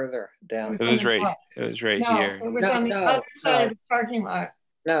down further down. It It was right. It was right No, here. it was No, on the no, other side no. of the parking lot,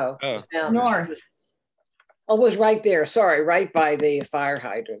 No, it was Oh. down north. Oh, it was right there. Sorry, right by the fire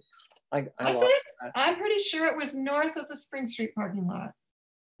hydrant. I Was lost it? that. I'm pretty sure it was north of the Spring Street parking lot.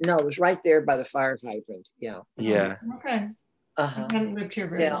 No, it was right there by the fire hydrant. Yeah. Yeah. Okay. Uh-huh. I haven't lived here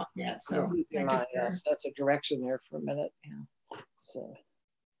very Yeah. long yet, I was so. losing thank my, you for- that's a direction there for a minute. Yeah. So.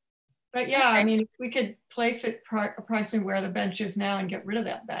 But yeah, I mean, if we could place it approximately where the bench is now and get rid of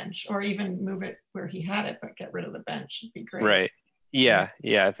that bench, or even move it where he had it, but get rid of the bench, it'd be great. Right. Yeah.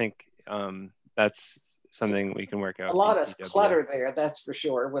 Yeah. I think that's something we can work out. A lot of DPW. clutter there, that's for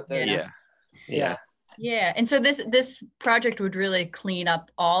sure. With the Yeah. yeah. Yeah, and so this project would really clean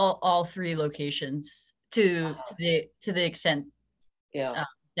up all three locations to the extent Yeah.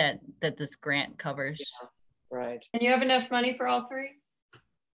 that this grant covers. Yeah. Right. And you have enough money for all three?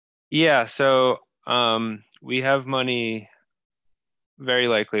 Yeah. So we have money. Very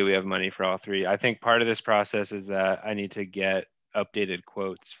likely, we have money for all three. I think part of this process is that I need to get updated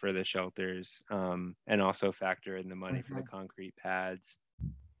quotes for the shelters, and also factor in the money for the concrete pads.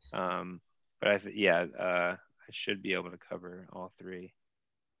 But I should be able to cover all three.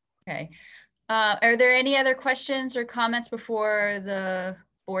 Okay. Are there any other questions or comments before the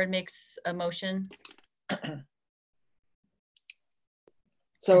board makes a motion?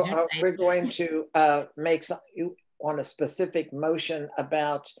 So Zoom we're going to make you on a specific motion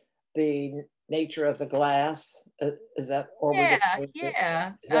about the nature of the glass. Is that or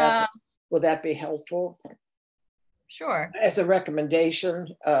Yeah. would that be helpful Sure. as a recommendation?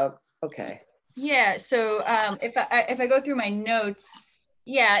 Okay. Yeah. So if I go through my notes,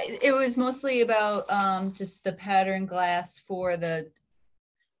 yeah, it was mostly about just the pattern glass for the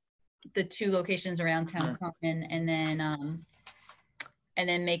two locations around town common, and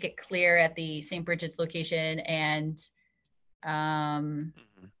then make it clear at the St. Bridget's location, and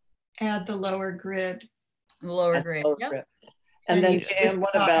Add the lower grid. lower grid. Lower Yep. grid. And then Yeah. Jan,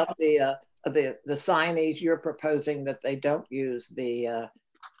 what about the signage? You're proposing that they don't use the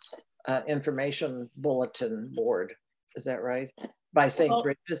information bulletin board. Is that right? By St. Well,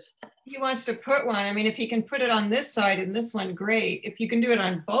 Bridget's? He wants to put one. I mean, if he can put it on this side and this one, great. If you can do it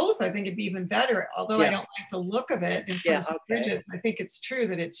on both, I think it'd be even better. Although I Yeah. don't like the look of it in front of St. Bridget's, I think it's true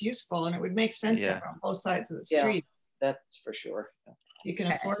that it's useful and it would make sense to have it on both sides of the Yeah. street. That's for sure. You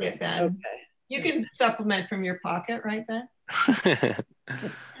can afford it, Ben. Okay. You can supplement from your pocket, right, Ben?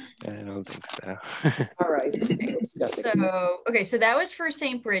 I don't think so. All right. So that was for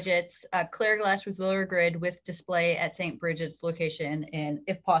St. Bridget's, clear glass with lower grid with display at St. Bridget's location, and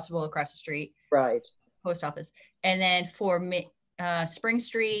if possible across the street, Right. post office. And then for Spring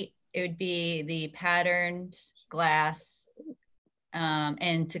Street, it would be the patterned glass,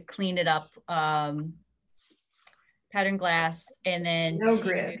 and to clean it up, pattern glass, and then No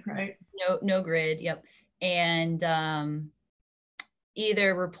grid, right? no grid. Yep. And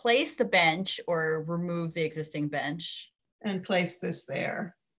either replace the bench or remove the existing bench. And place this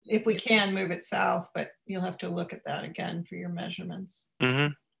there. If we can move it south, but you'll have to look at that again for your measurements.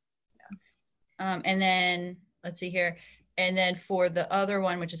 Mm-hmm. And then let's see here. And then for the other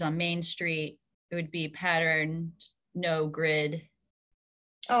one, which is on Main Street, it would be patterned, no grid.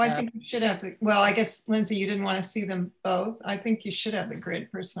 Oh, I think you should have the, well, I guess, Lindsay, you didn't want to see them both. I think you should have the grid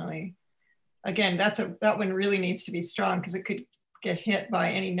personally. Again, that one really needs to be strong because it could get hit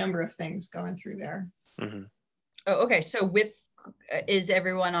by any number of things going through there. Mm-hmm. Oh, okay. So is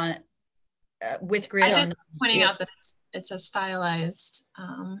everyone on with grid? I'm just on, pointing out that it's a stylized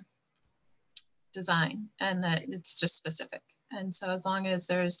design and that it's just specific. And so as long as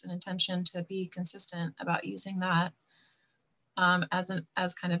there's an intention to be consistent about using that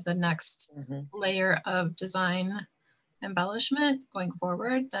as kind of the next layer of design embellishment going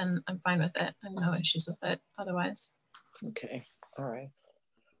forward, then I'm fine with it. I have no issues with it otherwise. Okay. All right.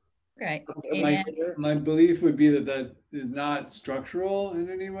 right. My belief would be that is not structural in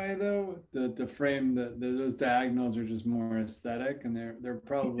any way, though. The frame, those diagonals are just more aesthetic, and they're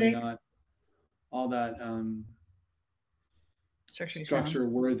probably not all that structure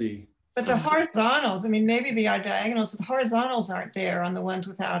worthy. But the horizontals, I mean, maybe the diagonals, the horizontals aren't there on the ones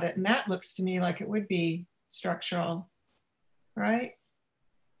without it, and that looks to me like it would be structural, right?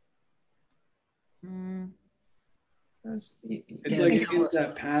 It's like against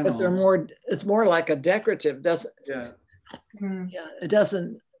that panel. But they're more, it's more like a decorative, doesn't? Yeah. Yeah, it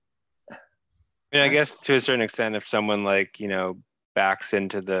doesn't. I mean, I guess to a certain extent, if someone backs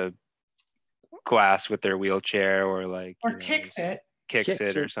into the glass with their wheelchair or kicks it. kicks Kicks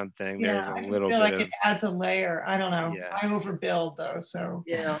it or it. something. Yeah, There's I a just little feel bit like of, it adds a layer. I don't know. Yeah. I overbuild though, so.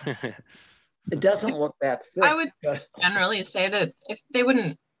 Yeah, it doesn't look that thick. I would but generally say that if they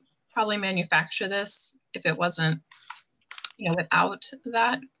wouldn't probably manufacture this if it wasn't, without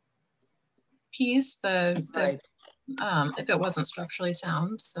that piece, right. if it wasn't structurally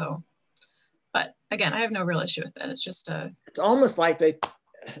sound. So, but again, I have no real issue with it. It's just It's almost like the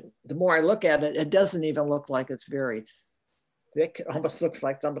more I look at it, it doesn't even look like it's very thick. It almost looks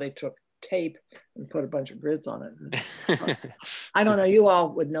like somebody took tape and put a bunch of grids on it. I don't know, you all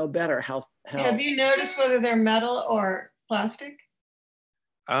would know better how Have you noticed whether they're metal or plastic?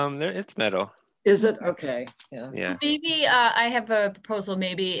 It's metal. is it? Okay, yeah. Yeah. Maybe I have a proposal.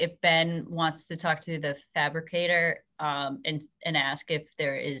 Maybe if Ben wants to talk to the fabricator and ask if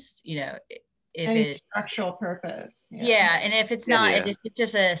there is, if Any it, structural purpose. yeah, and if it's not, Yeah. if it's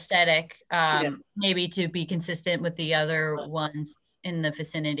just an aesthetic, Yeah. maybe to be consistent with the other ones in the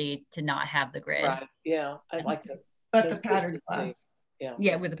vicinity to not have the grid. Right, yeah, I'd like to. But the pattern glass. Yeah.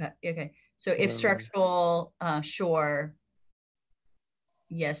 Yeah, with the okay. So if structural, sure.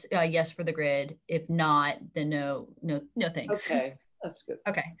 Yes, yes for the grid. If not, then no thanks. Okay, that's good.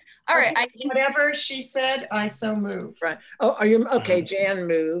 Okay. All right. Whatever she said, I so move. Right. Oh, are you okay? Jan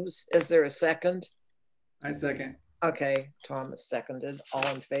moves. Is there a second? I second. Okay, Thomas seconded. All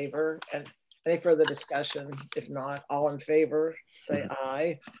in favor? And any further discussion? If not, all in favor, say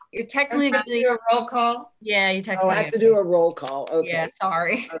aye. You're I technically have to do a roll call. yeah, you technically Oh, I have to do a roll call. Okay. Yeah,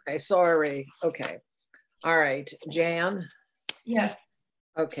 sorry. Okay, sorry. Okay. All right, Jan. Yes.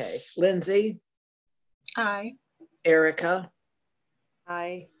 Okay, Lindsay, aye. Erica,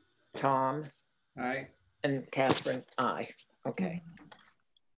 Aye. Tom, Aye. and Catherine, aye. Okay.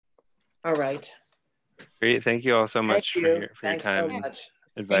 All right. Great. Thank you all so much Thank for you. your Thanks time so and much.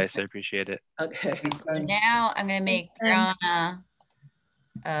 advice. I appreciate it. Okay. So now I'm gonna make Brianna.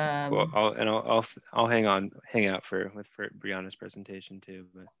 Well, I'll hang out for Brianna's presentation too.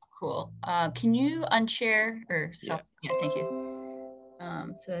 But Cool. Can you unshare or stop? Yeah, thank you.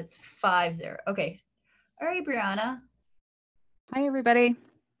 So it's 5-0. Okay. All right, Brianna. Hi, everybody.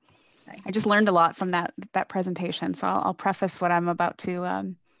 Hi. I just learned a lot from that presentation. So I'll preface what I'm about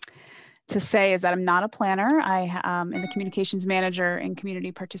to say is that I'm not a planner. I am the communications manager and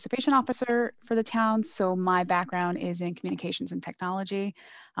community participation officer for the town. So my background is in communications and technology,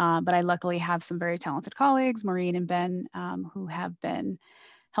 but I luckily have some very talented colleagues, Maureen and Ben, who have been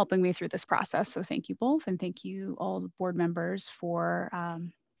helping me through this process. So thank you both. And thank you all the board members for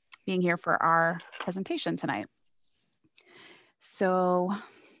being here for our presentation tonight. So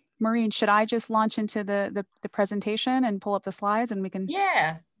Maureen, should I just launch into the presentation and pull up the slides and we can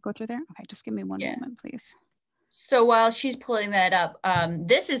go through there? Okay, just give me one moment, please. So while she's pulling that up,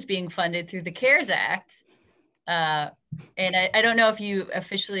 this is being funded through the CARES Act. And I don't know if you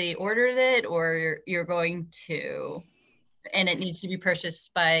officially ordered it or you're going to, and it needs to be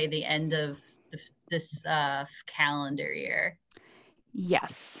purchased by the end of this calendar year.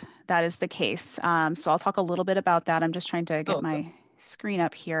 Yes, that is the case. So I'll talk a little bit about that. I'm just trying to get my screen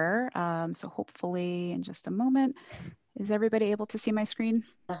up here. So hopefully in just a moment, is everybody able to see my screen?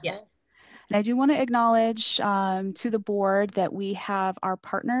 Yeah. And I do want to acknowledge to the board that we have our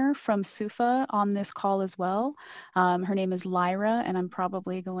partner from SUFA on this call as well. Her name is Lyra, and I'm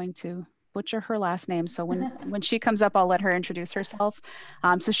probably going to butcher her last name. So when she comes up, I'll let her introduce herself.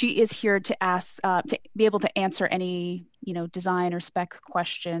 So she is here to ask, to be able to answer any, design or spec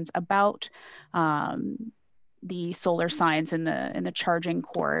questions about the solar signs in the charging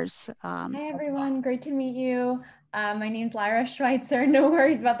cores. Hi everyone, great to meet you. My name's Lyra Schweitzer. No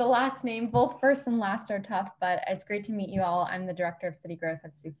worries about the last name. Both first and last are tough, but it's great to meet you all. I'm the Director of City Growth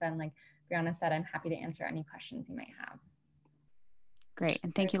at SUFA, and like Brianna said, I'm happy to answer any questions you might have. Great,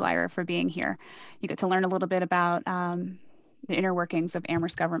 and thank you, Lyra, for being here. You get to learn a little bit about the inner workings of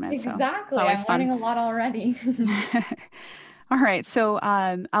Amherst government. Exactly, so I'm learning a lot already. All right, so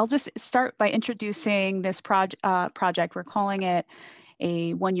I'll just start by introducing this project. We're calling it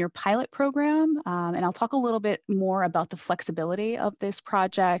a one-year pilot program, and I'll talk a little bit more about the flexibility of this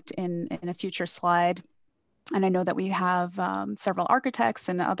project in a future slide. And I know that we have several architects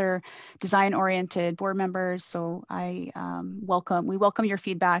and other design-oriented board members, so we welcome your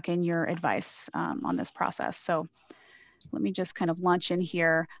feedback and your advice on this process. So let me just kind of launch in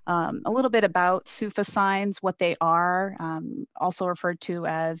here. A little bit about SUFA signs, what they are, also referred to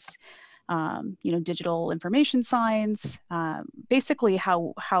as digital information signs. Basically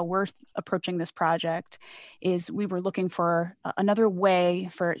how we're approaching this project is we were looking for another way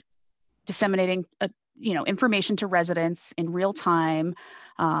for disseminating information to residents in real time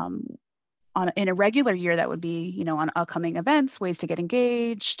in a regular year, that would be, you know, on upcoming events, ways to get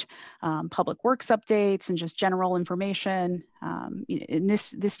engaged, public works updates, and just general information. In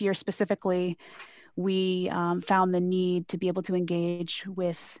this year specifically, we found the need to be able to engage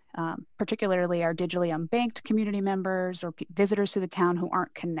with particularly our digitally unbanked community members or visitors to the town who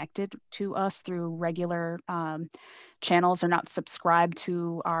aren't connected to us through regular channels or not subscribed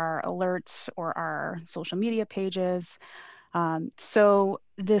to our alerts or our social media pages. So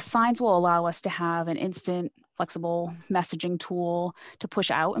the signs will allow us to have an instant, flexible messaging tool to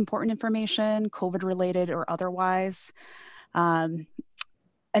push out important information, COVID related or otherwise.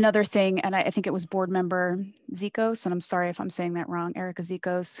 Another thing, and I think it was board member Zikos, and I'm sorry if I'm saying that wrong, Erica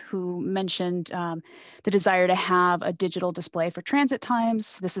Zikos, who mentioned the desire to have a digital display for transit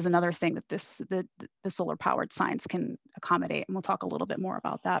times. This is another thing that the solar powered signs can accommodate, and we'll talk a little bit more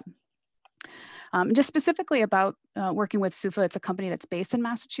about that. Just specifically about working with SUFA, it's a company that's based in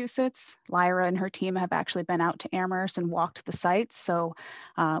Massachusetts. Lyra and her team have actually been out to Amherst and walked the sites. So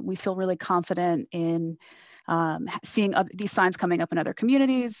we feel really confident in seeing these signs coming up in other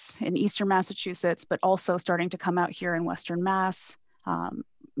communities in Eastern Massachusetts, but also starting to come out here in Western Mass.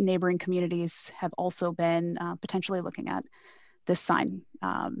 Neighboring communities have also been potentially looking at this sign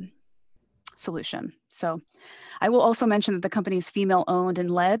solution. So I will also mention that the company is female owned and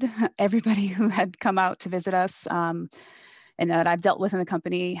led. Everybody who had come out to visit us and that I've dealt with in the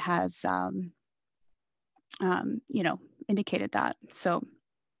company has, you know, indicated that. So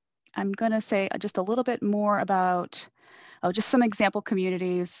I'm going to say just a little bit more about just some example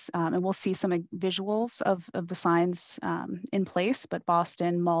communities, and we'll see some visuals of the signs in place, but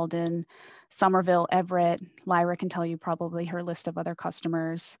Boston, Malden, Somerville, Everett. Lyra can tell you probably her list of other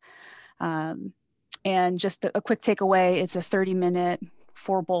customers. And just a quick takeaway, it's a 30-minute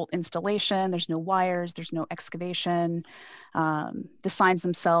 4-bolt installation. There's no wires, there's no excavation. The signs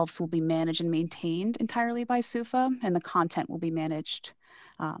themselves will be managed and maintained entirely by SUFA, and the content will be managed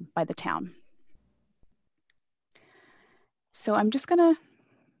by the town. So I'm just gonna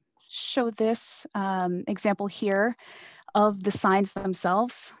show this example here of the signs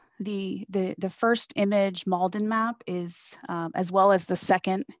themselves. The first image Malden map is, as well as the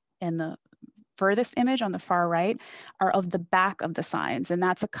second and the furthest image on the far right, are of the back of the signs. And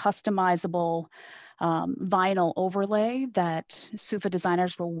that's a customizable vinyl overlay that SUFA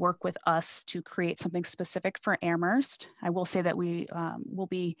designers will work with us to create something specific for Amherst. I will say that we will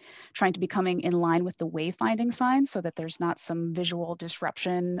be trying to be coming in line with the wayfinding signs so that there's not some visual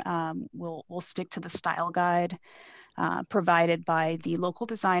disruption. We'll stick to the style guide provided by the local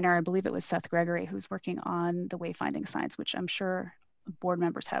designer. I believe it was Seth Gregory who's working on the wayfinding signs, which I'm sure board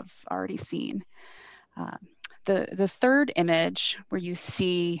members have already seen. The third image where you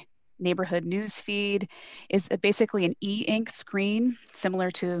see neighborhood news feed is basically an e-ink screen,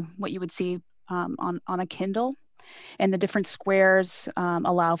 similar to what you would see on a Kindle. And the different squares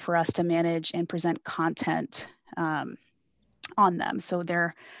allow for us to manage and present content on them. So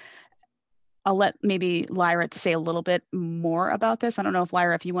I'll let maybe Lyra say a little bit more about this. I don't know if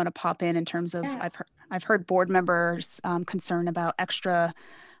Lyra, if you want to pop in terms of, yeah. I've heard board members concern about extra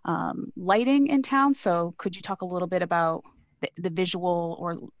lighting in town. So could you talk a little bit about the visual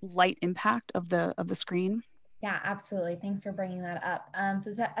or light impact of the screen? Yeah, absolutely. Thanks for bringing that up.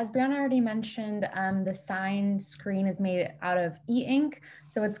 So as Brianna already mentioned, the sign screen is made out of e-ink.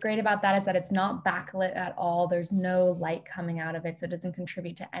 So what's great about that is that it's not backlit at all. There's no light coming out of it. So it doesn't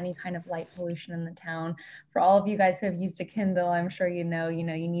contribute to any kind of light pollution in the town. For all of you guys who have used a Kindle, I'm sure you know you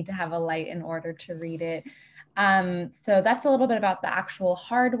need to have a light in order to read it. So that's a little bit about the actual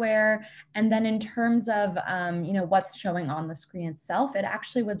hardware. And then in terms of, what's showing on the screen itself, it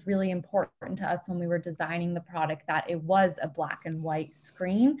actually was really important to us when we were designing the product that it was a black and white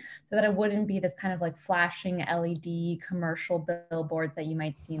screen so that it wouldn't be this kind of like flashing LED commercial billboards that you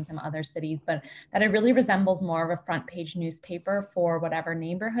might see in some other cities, but that it really resembles more of a front page newspaper for whatever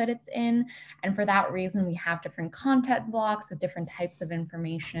neighborhood it's in. And for that reason, we have different content blocks with different types of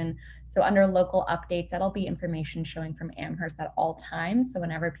information. So under local updates, that'll be information showing from Amherst at all times. So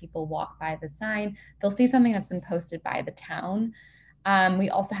whenever people walk by the sign, they'll see something that's been posted by the town. We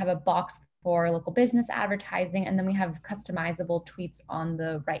also have a box for local business advertising, and then we have customizable tweets on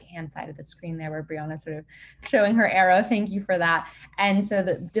the right-hand side of the screen there where Brianna's sort of showing her arrow. Thank you for that. And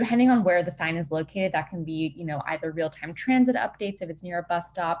so depending on where the sign is located, that can be, either real-time transit updates if it's near a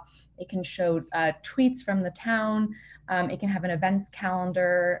bus stop. It can show tweets from the town. It can have an events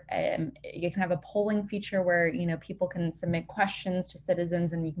calendar. You can have a polling feature where, people can submit questions to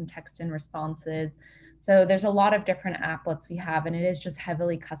citizens and you can text in responses. So there's a lot of different applets we have, and it is just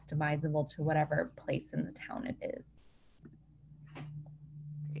heavily customizable to whatever place in the town it is.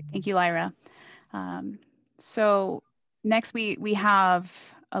 Great, Thank you, Lyra. So next we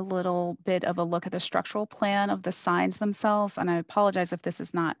have a little bit of a look at the structural plan of the signs themselves. And I apologize if this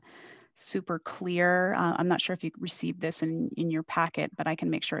is not super clear. I'm not sure if you received this in your packet, but I can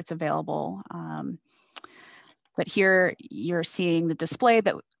make sure it's available. But here you're seeing the display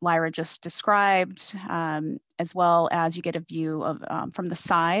that Lyra just described, as well as you get a view of from the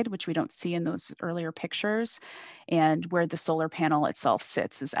side, which we don't see in those earlier pictures, and where the solar panel itself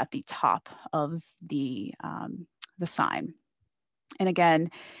sits is at the top of the sign. And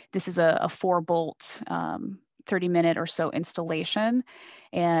again, this is a 4-bolt, 30-minute or so installation,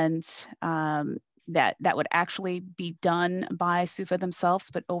 and that would actually be done by SUFA themselves,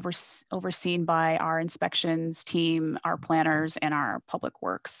 but overseen by our inspections team, our planners, and our public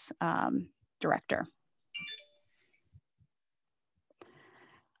works director.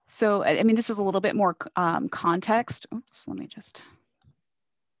 So, I mean, this is a little bit more context. Oops, let me just.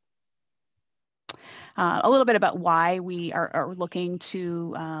 A little bit about why we are looking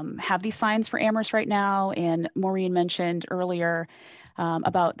to have these signs for Amherst right now. And Maureen mentioned earlier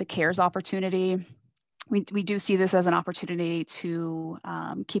about the CARES opportunity. We do see this as an opportunity to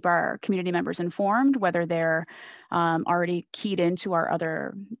keep our community members informed, whether they're already keyed into our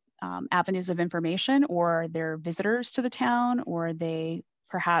other avenues of information, or they're visitors to the town, or they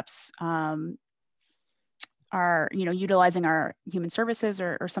perhaps are utilizing our human services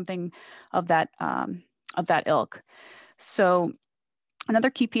or something of that ilk. So another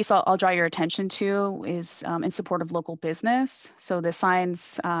key piece I'll draw your attention to is in support of local business. So the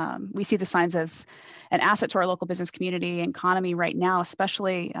signs, we see the signs as an asset to our local business community and economy right now,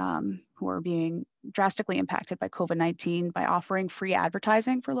 especially who are being drastically impacted by COVID-19, by offering free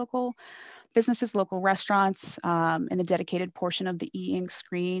advertising for local businesses, local restaurants. In the dedicated portion of the e-ink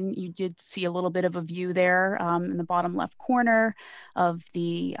screen, you did see a little bit of a view there in the bottom left corner of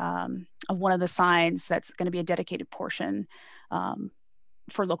one of the signs that's going to be a dedicated portion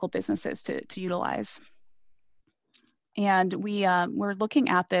for local businesses to utilize. And we're looking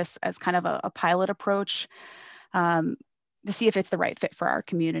at this as kind of a pilot approach to see if it's the right fit for our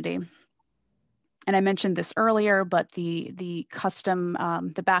community. And I mentioned this earlier, but the custom,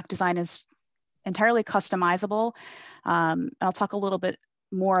 the back design is entirely customizable. I'll talk a little bit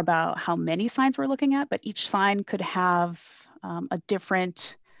more about how many signs we're looking at, but each sign could have a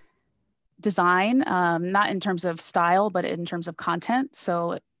different design, not in terms of style, but in terms of content.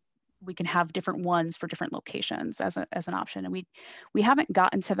 So we can have different ones for different locations as an option. And we haven't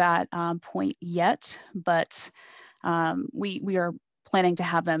gotten to that point yet, but we are planning to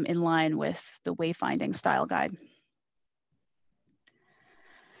have them in line with the wayfinding style guide.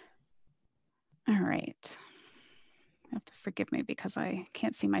 All right. You have to forgive me because I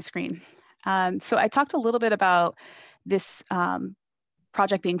can't see my screen. So I talked a little bit about this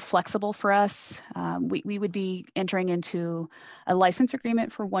project being flexible for us. We would be entering into a license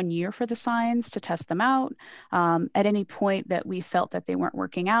agreement for 1 year for the signs to test them out. At any point that we felt that they weren't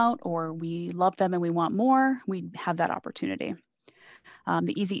working out, or we love them and we want more, we'd have that opportunity.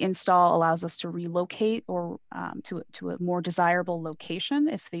 The easy install allows us to relocate or to a more desirable location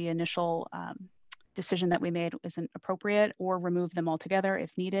if the initial decision that we made isn't appropriate, or remove them altogether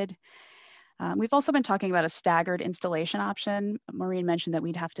if needed. We've also been talking about a staggered installation option. Maureen mentioned that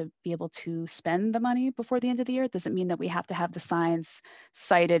we'd have to be able to spend the money before the end of the year. It doesn't mean that we have to have the signs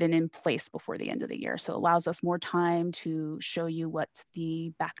sited and in place before the end of the year. So it allows us more time to show you what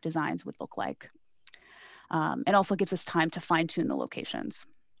the back designs would look like. It also gives us time to fine tune the locations.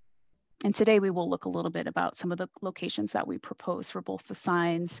 And today we will look a little bit about some of the locations that we propose for both the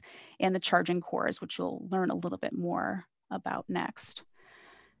signs and the charging cores, which you'll learn a little bit more about next.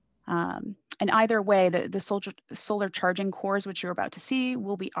 And either way, the solar charging cores, which you're about to see,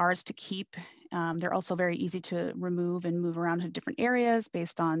 will be ours to keep. They're also very easy to remove and move around to different areas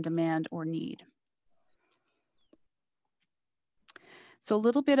based on demand or need. So a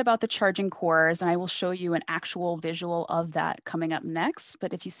little bit about the charging cores, and I will show you an actual visual of that coming up next.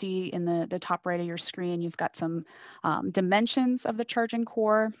 But if you see in the top right of your screen, you've got some dimensions of the charging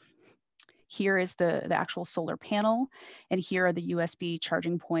core. Here is the actual solar panel, and here are the USB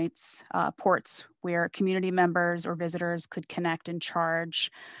charging ports where community members or visitors could connect and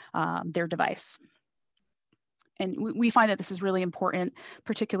charge their device. And we find that this is really important,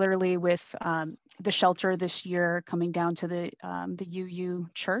 particularly with the shelter this year coming down to the UU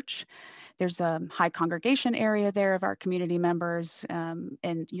church. There's a high congregation area there of our community members,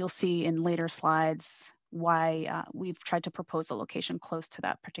 and you'll see in later slides why we've tried to propose a location close to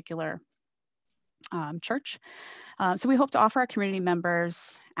that particular church. So we hope to offer our community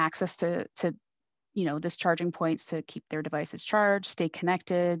members access to this charging points to keep their devices charged, stay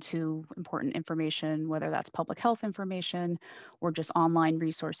connected to important information, whether that's public health information or just online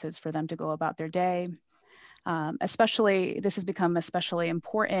resources for them to go about their day. This has become especially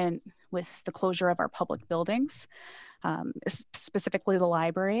important with the closure of our public buildings. Specifically, the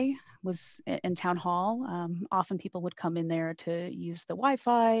library was in Town Hall. Often people would come in there to use the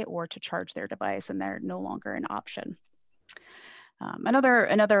Wi-Fi or to charge their device, and they're no longer an option. Another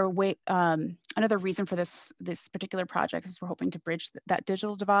reason for this particular project is we're hoping to bridge that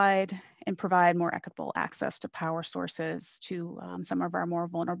digital divide and provide more equitable access to power sources to some of our more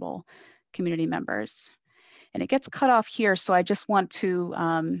vulnerable community members. And it gets cut off here, so I just want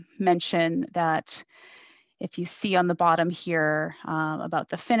to mention that if you see on the bottom here about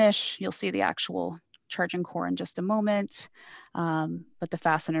the finish, you'll see the actual charging core in just a moment. But the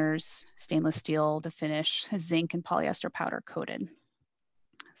fasteners, stainless steel, the finish, zinc and polyester powder coated.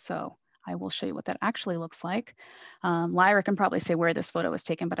 So I will show you what that actually looks like. Lyra can probably say where this photo was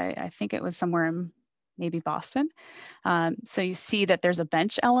taken, but I think it was somewhere in maybe Boston. So you see that there's a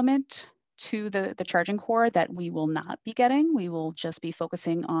bench element to the charging core that we will not be getting. We will just be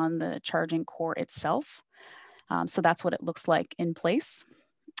focusing on the charging core itself. So that's what it looks like in place.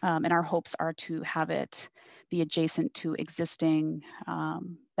 And our hopes are to have it be adjacent to existing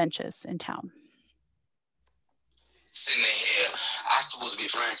benches in town. Sitting here, I'm supposed to be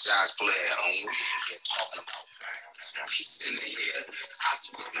franchise player on we here talking about. Sitting here, I'm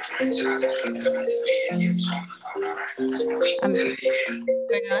supposed to be franchise player on we here talking about.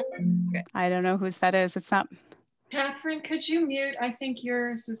 Okay. I don't know whose that is. It's not. Catherine, could you mute? I think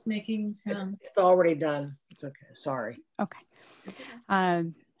yours is making sound. It's already done. It's okay. Sorry. Okay. All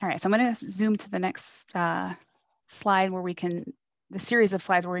right. So I'm going to zoom to the next slide where the series of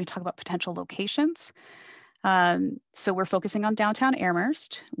slides where we talk about potential locations. So we're focusing on downtown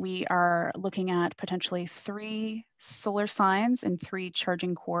Amherst. We are looking at potentially 3 solar signs and 3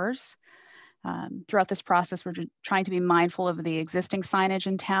 charging cores. Throughout this process, we're trying to be mindful of the existing signage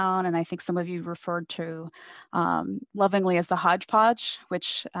in town. And I think some of you referred to lovingly as the hodgepodge,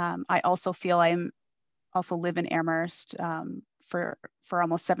 which I also feel I also live in Amherst for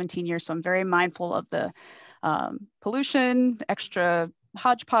almost 17 years. So I'm very mindful of the pollution, extra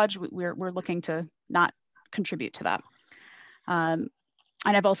hodgepodge. We're looking to not contribute to that.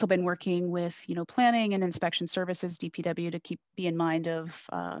 And I've also been working with, planning and inspection services, DPW, to be in mind of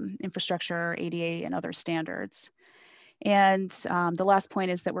infrastructure, ADA, and other standards. And the last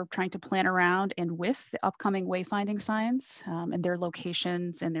point is that we're trying to plan around and with the upcoming wayfinding signs and their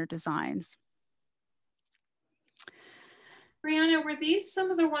locations and their designs. Brianna, were these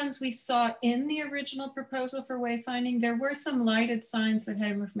some of the ones we saw in the original proposal for wayfinding? There were some lighted signs that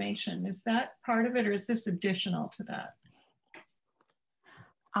had information. Is that part of it, or is this additional to that?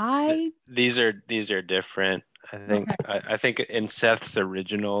 These are different. I think okay. I think in Seth's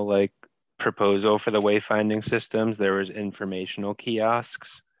original proposal for the wayfinding systems, there was informational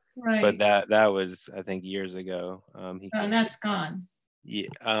kiosks, right? But that was, I think, years ago. And that's gone.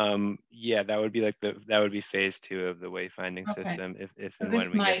 Yeah, that would be phase 2 of the wayfinding system. If so and this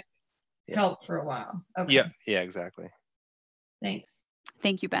when we might help for a while. Okay. Yeah, exactly. Thanks.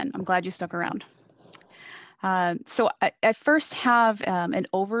 Thank you, Ben. I'm glad you stuck around. So I first have an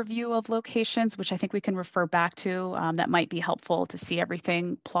overview of locations, which I think we can refer back to. That might be helpful to see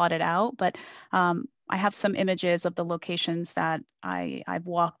everything plotted out. But I have some images of the locations that I've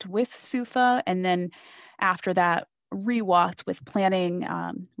walked with SUFA, and then after that, rewalked with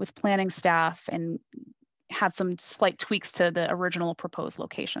planning staff, and have some slight tweaks to the original proposed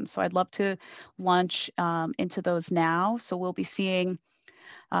location. So I'd love to launch into those now. So we'll be seeing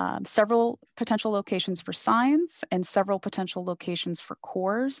several potential locations for signs and several potential locations for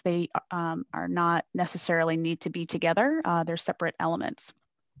cores. They are not necessarily need to be together. They're separate elements.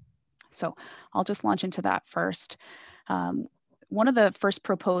 So I'll just launch into that first. One of the first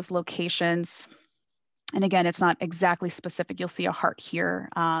proposed locations, and again, it's not exactly specific. You'll see a heart here,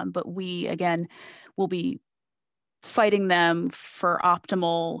 but we, again, will be citing them for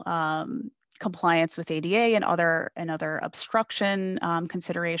optimal compliance with ADA and other obstruction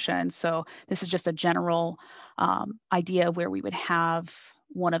considerations. So this is just a general idea of where we would have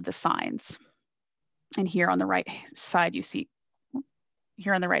one of the signs. And here on the right side, you see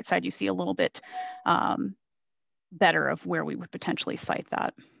a little bit better of where we would potentially cite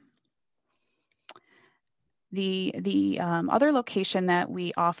that. The other location that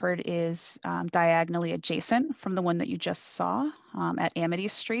we offered is diagonally adjacent from the one that you just saw at Amity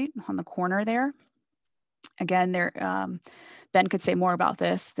Street on the corner there. Again, Ben could say more about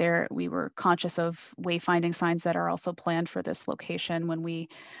this. We were conscious of wayfinding signs that are also planned for this location when we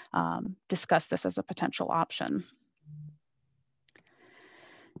discussed this as a potential option.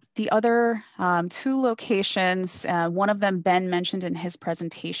 The other two locations, one of them Ben mentioned in his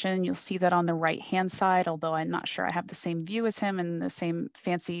presentation. You'll see that on the right-hand side, although I'm not sure I have the same view as him and the same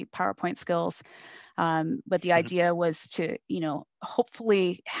fancy PowerPoint skills. But the idea was to,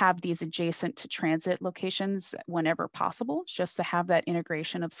 hopefully have these adjacent to transit locations whenever possible, just to have that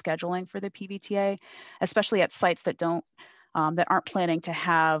integration of scheduling for the PVTA, especially at sites that aren't planning to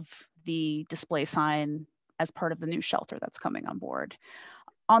have the display sign as part of the new shelter that's coming on board.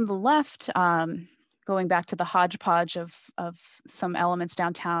 On the left, going back to the hodgepodge of some elements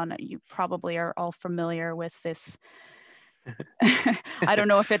downtown, you probably are all familiar with this. I don't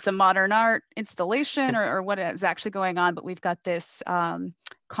know if it's a modern art installation or what is actually going on, but we've got this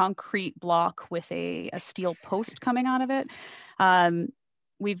concrete block with a steel post coming out of it.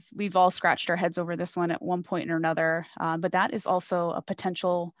 We've all scratched our heads over this one at one point or another, but that is also a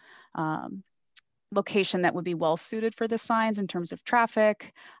potential location that would be well suited for the signs in terms of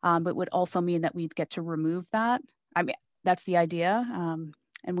traffic, but would also mean that we'd get to remove that. I mean, that's the idea.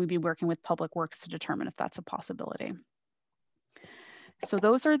 And we'd be working with Public Works to determine if that's a possibility. So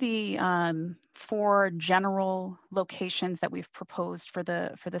those are the 4 general locations that we've proposed for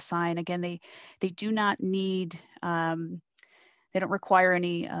the sign. Again, they do not need, they don't require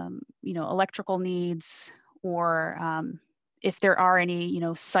any, electrical needs, or if there are any,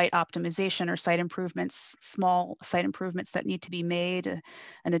 site optimization or site improvements, small site improvements that need to be made,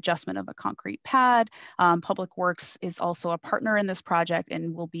 an adjustment of a concrete pad. Public Works is also a partner in this project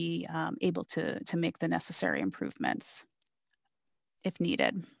and will be able to make the necessary improvements if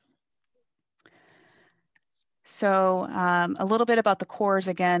needed. So a little bit about the cores.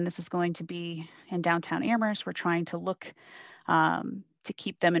 Again, this is going to be in downtown Amherst. We're trying to look to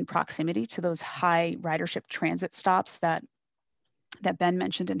keep them in proximity to those high ridership transit stops that Ben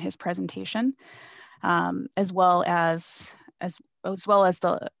mentioned in his presentation, as well as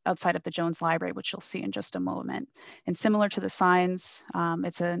the outside of the Jones Library, which you'll see in just a moment. And similar to the signs,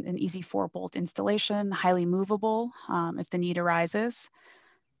 it's an easy 4-bolt installation, highly movable if the need arises.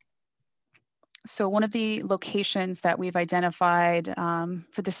 So one of the locations that we've identified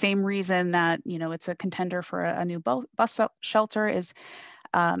for the same reason that, it's a contender for a new bus shelter is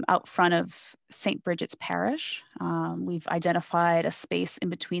out front of St. Bridget's Parish. We've identified a space in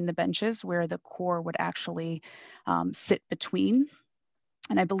between the benches where the core would actually sit between.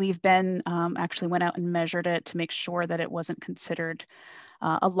 And I believe Ben actually went out and measured it to make sure that it wasn't considered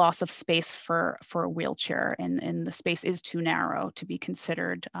a loss of space for a wheelchair, and the space is too narrow to be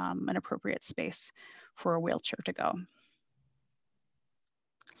considered an appropriate space for a wheelchair to go.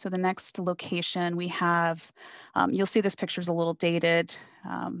 So the next location we have, you'll see this picture is a little dated.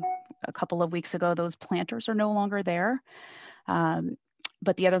 A couple of weeks ago, those planters are no longer there.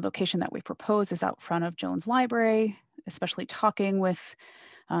 But the other location that we propose is out front of Jones Library, especially talking with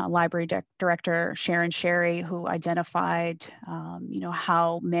Library Director Sharon Sherry, who identified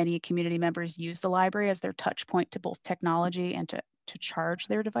how many community members use the library as their touch point to both technology and to charge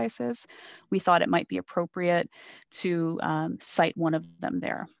their devices. We thought it might be appropriate to site one of them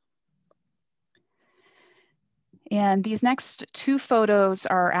there. And these next 2 photos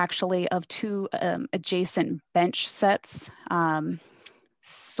are actually of 2 adjacent bench sets,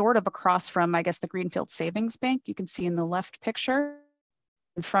 sort of across from, I guess, the Greenfield Savings Bank. You can see in the left picture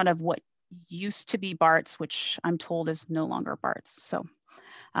in front of what used to be Bart's, which I'm told is no longer Bart's. So,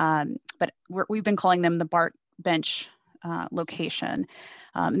 but we've been calling them the Bart bench location.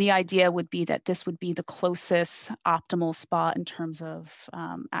 The idea would be that this would be the closest optimal spot in terms of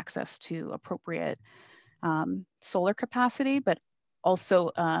access to appropriate solar capacity, but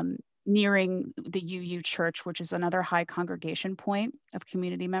also nearing the UU Church, which is another high congregation point of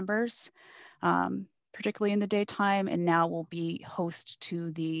community members, particularly in the daytime, and now will be host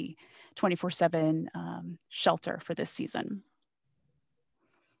to the 24/7 shelter for this season.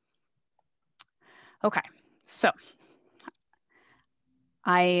 Okay, so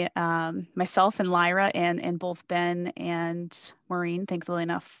I, myself and Lyra and both Ben and Maureen, thankfully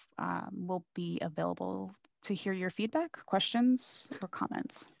enough, will be available to hear your feedback, questions, or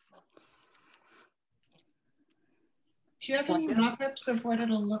comments. Do you have any mock-ups of what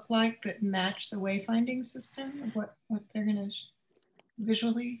it'll look like that match the wayfinding system, of what they're going to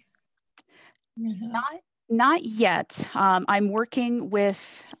visually? Not yet. I'm working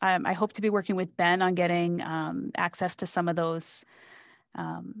with, I hope to be working with Ben on getting access to some of those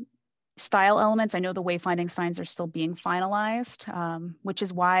style elements. I know the wayfinding signs are still being finalized, which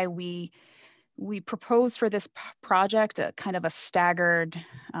is why we we proposed for this project a kind of a staggered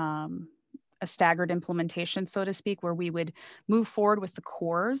implementation, so to speak, where we would move forward with the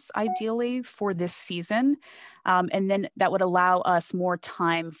cores ideally for this season. And then that would allow us more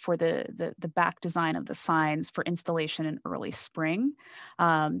time for the back design of the signs for installation in early spring.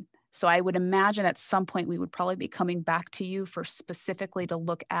 So I would imagine at some point we would probably be coming back to you for specifically to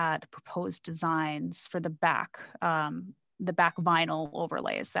look at the proposed designs for the back vinyl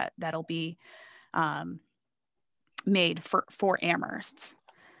overlays that'll be made for Amherst.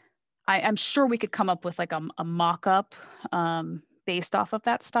 I'm sure we could come up with like a mock-up based off of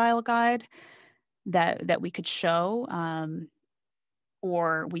that style guide that we could show,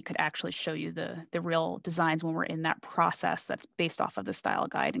 or we could actually show you the real designs when we're in that process that's based off of the style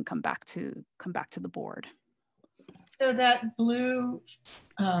guide and come back to the board. So that blue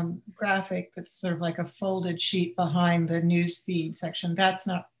graphic that's sort of like a folded sheet behind the news feed section, that's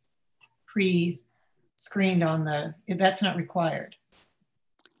not pre-screened on that's not required.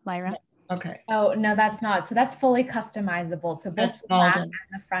 Lyra? Okay. Oh, no, that's not. So that's fully customizable. So both the back and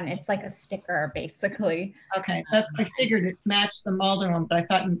the front, it's like a sticker basically. Okay, I figured it matched the Malden one, but I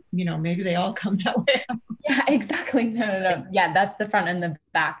thought, maybe they all come that way. Yeah, exactly. No. Yeah, that's the front and the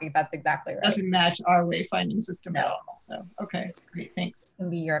back. That's exactly right. Doesn't match our wayfinding system at all. So, okay, great, thanks. Can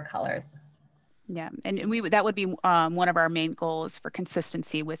be your colors. Yeah, and that would be one of our main goals for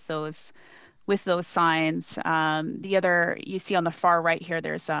consistency with those signs. The other, you see on the far right here,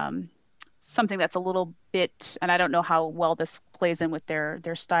 there's something that's a little bit, and I don't know how well this plays in with their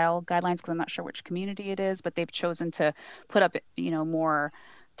style guidelines because I'm not sure which community it is, but they've chosen to put up, more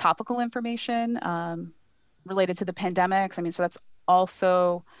topical information related to the pandemics. I mean, so that's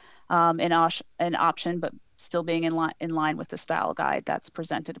also an option, but still being in line with the style guide that's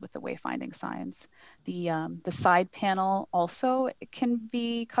presented with the wayfinding signs. The side panel also can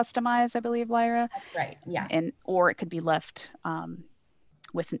be customized, I believe, Lyra. That's right. Yeah. Or it could be left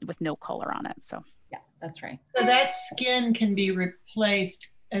with no color on it. So yeah, that's right. So that skin can be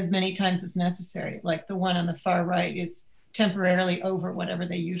replaced as many times as necessary. Like the one on the far right is temporarily over whatever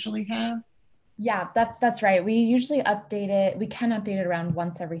they usually have. Yeah, that's right. We usually update it. We can update it around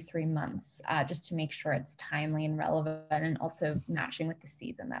once every 3 months, just to make sure it's timely and relevant and also matching with the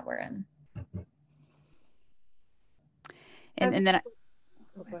season that we're in. And then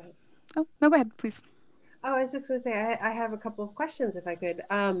go ahead. Oh, no, go ahead, please. Oh, I was just going to say, I have a couple of questions if I could.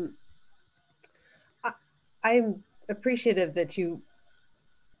 I'm appreciative that you,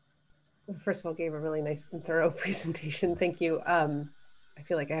 first of all, gave a really nice and thorough presentation. Thank you. I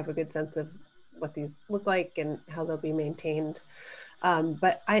feel like I have a good sense of what these look like and how they'll be maintained.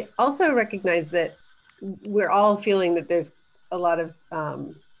 But I also recognize that we're all feeling that there's a lot of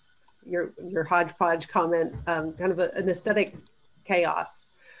your hodgepodge comment, kind of an aesthetic chaos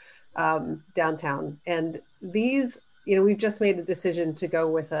downtown. And these, we've just made a decision to go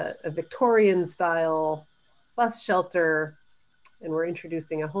with a Victorian style bus shelter, and we're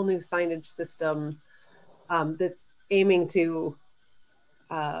introducing a whole new signage system that's aiming to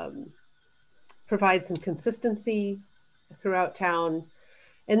provide some consistency throughout town.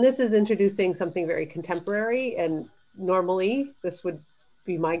 And this is introducing something very contemporary, and normally this would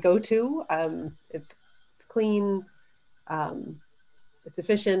be my go-to. It's clean, it's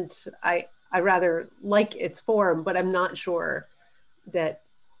efficient. I rather like its form, but I'm not sure that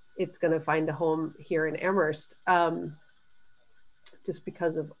it's going to find a home here in Amherst, just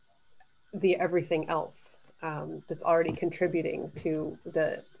because of the everything else that's already contributing to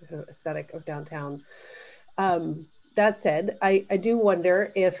the aesthetic of downtown. That said, I do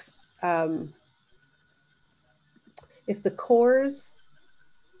wonder if the cores,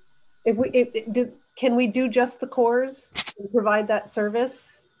 can we do just the cores and provide that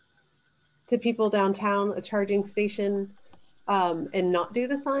service to people downtown, a charging station, and not do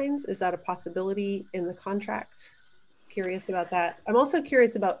the signs? Is that a possibility in the contract? Curious about that. I'm also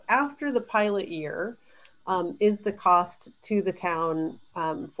curious about, after the pilot year, is the cost to the town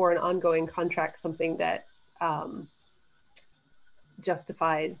for an ongoing contract something that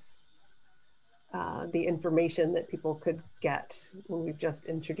justifies the information that people could get when we've just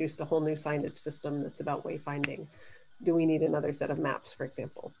introduced a whole new signage system that's about wayfinding? Do we need another set of maps, for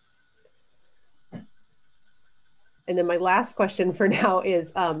example? And then my last question for now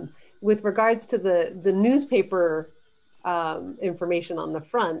is, with regards to the newspaper information on the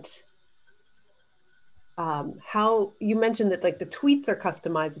front, how you mentioned that like the tweets are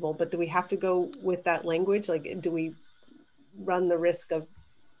customizable, but do we have to go with that language? Like, do we run the risk of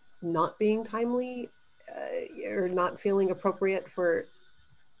not being timely or not feeling appropriate for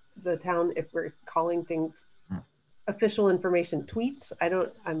the town if we're calling things official information tweets?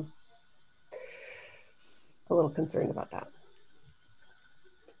 a little concerned about that.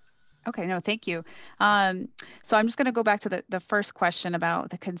 Okay, no, thank you. So I'm just going to go back to the first question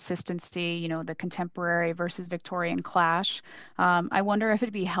about the consistency, you know, the contemporary versus Victorian clash. I wonder if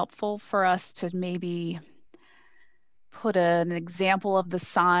it'd be helpful for us to maybe put an example of the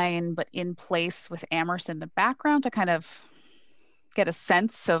sign, but in place with Amherst in the background to kind of get a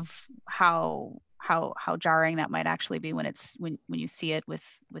sense of how jarring that might actually be when you see it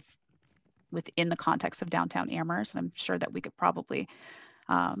within the context of downtown Amherst. And I'm sure that we could probably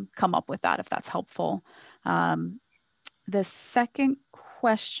come up with that if that's helpful. The second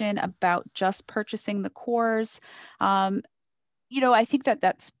question about just purchasing the cores, you know, I think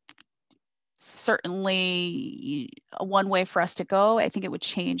that's certainly one way for us to go. I think it would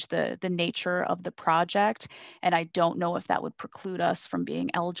change the nature of the project. And I don't know if that would preclude us from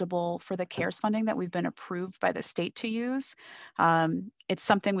being eligible for the CARES funding that we've been approved by the state to use. It's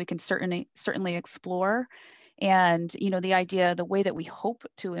something we can certainly explore. And, you know, the way that we hope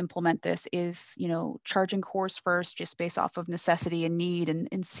to implement this is, you know, charging cores first, just based off of necessity and need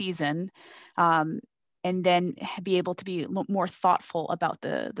and season. And then be able to be more thoughtful about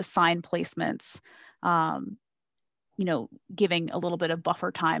the sign placements, you know, giving a little bit of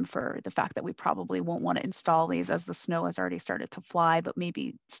buffer time for the fact that we probably won't want to install these as the snow has already started to fly, but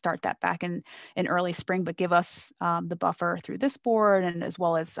maybe start that back in early spring, but give us the buffer through this board and as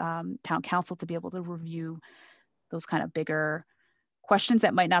well as town council to be able to review those kind of bigger questions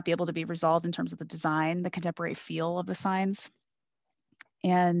that might not be able to be resolved in terms of the design, the contemporary feel of the signs.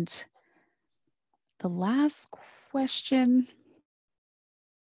 And the last question.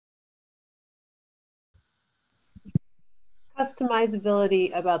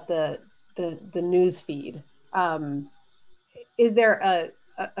 Customizability about the news feed. Is there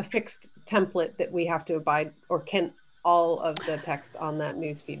a fixed template that we have to abide, or can all of the text on that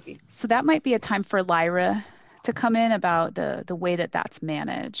news feed be? So that might be a time for Lyra to come in about the way that that's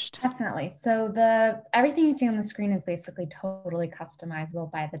managed. Definitely. So everything you see on the screen is basically totally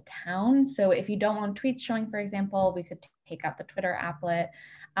customizable by the town. So if you don't want tweets showing, for example, we could take out the Twitter applet.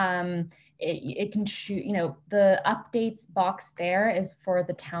 It can shoot, you know, the updates box there is for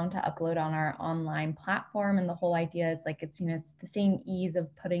the town to upload on our online platform. And the whole idea is like, it's, you know, it's the same ease of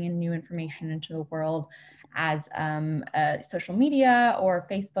putting in new information into the world as social media or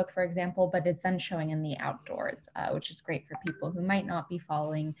Facebook, for example, but it's then showing in the outdoors, which is great for people who might not be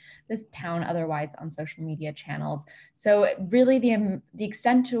following the town otherwise on social media channels. So really the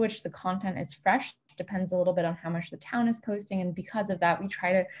extent to which the content is fresh depends a little bit on how much the town is posting. And because of that, we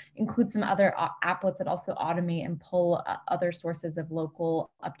try to include some other applets that also automate and pull other sources of local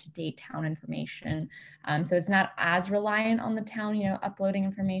up-to-date town information. So it's not as reliant on the town, you know, uploading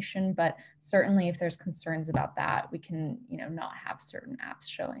information, but certainly if there's concerns about that, we can, you know, not have certain apps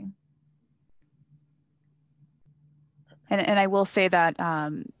showing. And I will say that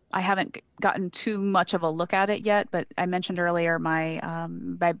I haven't gotten too much of a look at it yet, but I mentioned earlier my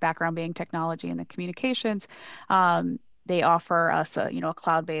background being technology and the communications. They offer us a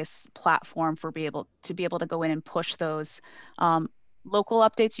cloud-based platform for to be able to go in and push those local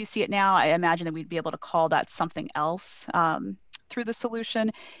updates. You see it now. I imagine that we'd be able to call that something else through the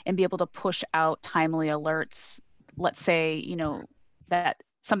solution and be able to push out timely alerts. Let's say, you know, that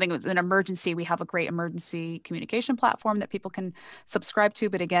something was an emergency, we have a great emergency communication platform that people can subscribe to.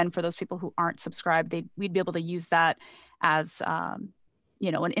 But again, for those people who aren't subscribed, we'd be able to use that as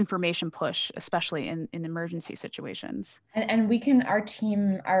you know, an information push, especially in emergency situations. And we can,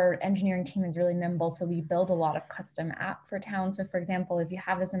 our engineering team is really nimble. So we build a lot of custom app for towns. So for example, if you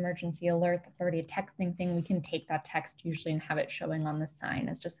have this emergency alert, that's already a texting thing, we can take that text usually and have it showing on the sign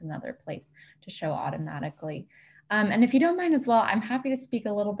as just another place to show automatically. And if you don't mind as well, I'm happy to speak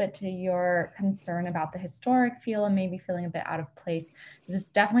a little bit to your concern about the historic feel and maybe feeling a bit out of place. This is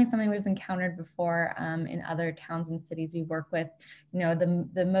definitely something we've encountered before in other towns and cities we work with. You know,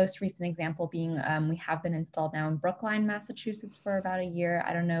 the most recent example being we have been installed now in Brookline, Massachusetts for about a year.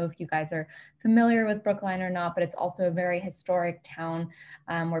 I don't know if you guys are familiar with Brookline or not, but it's also a very historic town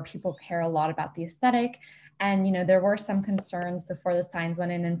where people care a lot about the aesthetic. And, you know, there were some concerns before the signs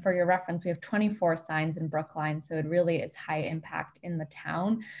went in. And for your reference, we have 24 signs in Brookline. So it really is high impact in the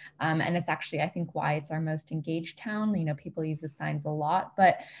town. And it's actually, I think, why it's our most engaged town. You know, people use the signs a lot.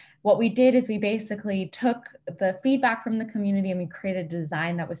 But what we did is we basically took the feedback from the community and we created a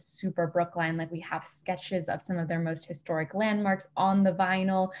design that was super Brookline. Like we have sketches of some of their most historic landmarks on the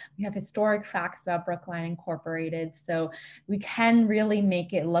vinyl. We have historic facts about Brookline incorporated. So we can really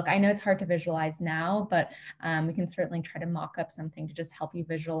make it look, I know it's hard to visualize now, but we can certainly try to mock up something to just help you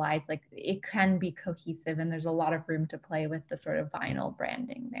visualize, like it can be cohesive and there's a lot of room to play with the sort of vinyl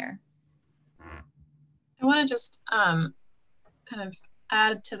branding there. I want to just kind of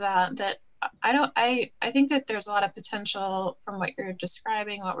add to that I think that there's a lot of potential from what you're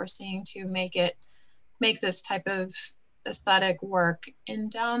describing, what we're seeing, to make this type of aesthetic work in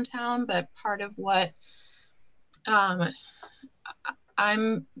downtown. But part of what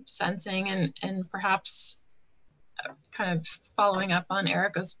I'm sensing and perhaps kind of following up on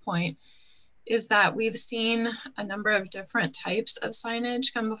Erica's point is that we've seen a number of different types of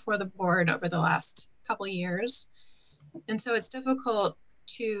signage come before the board over the last couple of years. And so it's difficult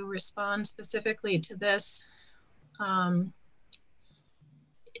to respond specifically to this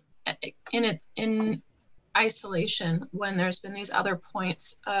in isolation when there's been these other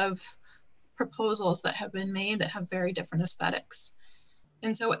points of proposals that have been made that have very different aesthetics.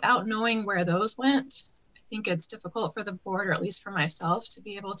 And so without knowing where those went, I think it's difficult for the board, or at least for myself, to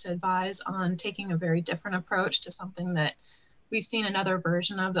be able to advise on taking a very different approach to something that we've seen another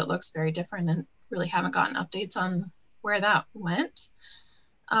version of that looks very different and really haven't gotten updates on where that went.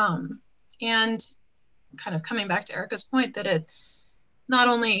 And kind of coming back to Erica's point that it, not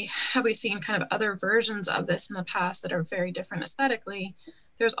only have we seen kind of other versions of this in the past that are very different aesthetically,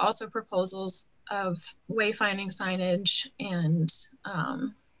 there's also proposals of wayfinding signage and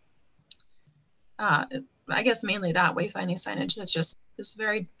I guess mainly that wayfinding signage that's just this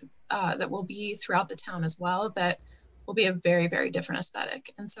very, that will be throughout the town as well, that will be a very, very different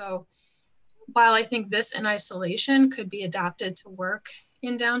aesthetic. And so while I think this in isolation could be adapted to work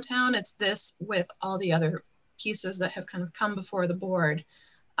in downtown, it's this with all the other pieces that have kind of come before the board.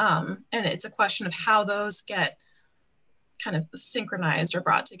 And it's a question of how those get kind of synchronized or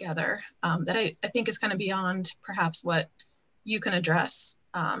brought together that I think is kind of beyond perhaps what you can address,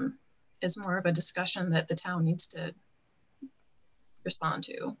 is more of a discussion that the town needs to respond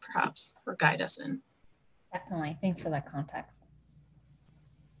to perhaps, or guide us in. Definitely, thanks for that context.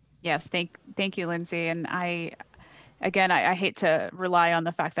 Yes, thank you, Lindsay. And I hate to rely on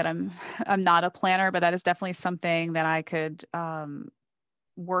the fact that I'm not a planner, but that is definitely something that I could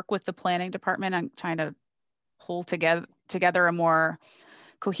work with the planning department on trying to pull together a more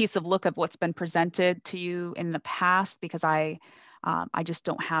cohesive look of what's been presented to you in the past, because I just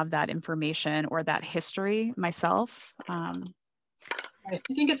don't have that information or that history myself. Right.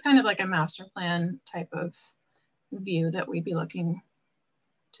 I think it's kind of like a master plan type of view that we'd be looking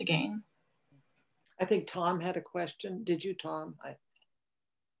to gain. I think Tom had a question. Did you, Tom?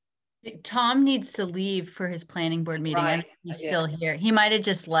 Tom needs to leave for his planning board meeting. Right. He's still here. He might have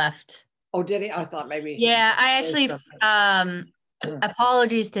just left. Oh, did he? I thought maybe. Yeah, I actually,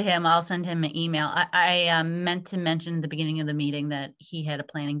 apologies to him. I'll send him an email. I meant to mention at the beginning of the meeting that he had a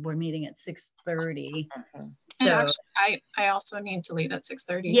planning board meeting at 6:30. So actually, I also need to leave at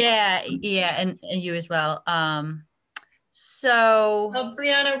 6:30. Yeah, and you as well. So, well,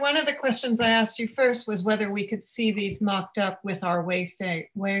 Brianna, one of the questions I asked you first was whether we could see these mocked up with our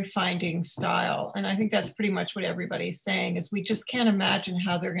wayfinding style. And I think that's pretty much what everybody's saying, is we just can't imagine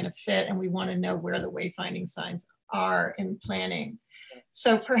how they're going to fit, and we want to know where the wayfinding signs are in planning.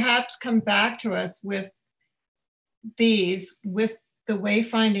 So perhaps come back to us with these, with the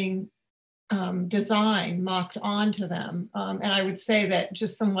wayfinding design mocked onto them. And I would say that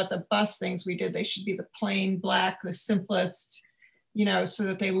just from what the bus things we did, they should be the plain black, the simplest, you know, so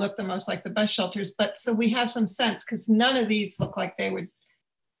that they look the most like the bus shelters. But so we have some sense, because none of these look like they would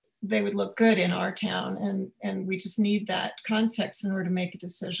look good in our town. And we just need that context in order to make a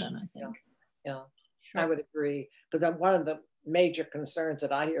decision, I think. Yeah, sure. I would agree. But then one of the major concerns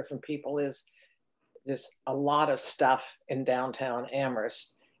that I hear from people is there's a lot of stuff in downtown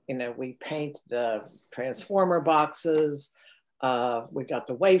Amherst. You know, we paint the transformer boxes, we got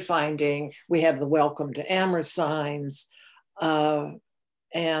the wayfinding, we have the welcome to Amherst signs, and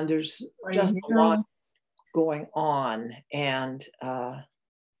there's just a lot going on. And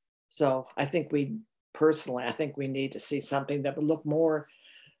so I think we need to see something that would look more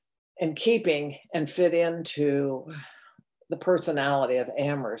in keeping and fit into the personality of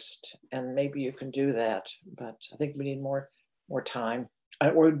Amherst. And maybe you can do that, but I think we need more time.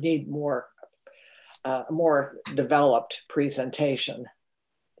 Or need more developed presentation,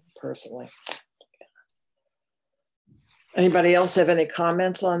 personally. Anybody else have any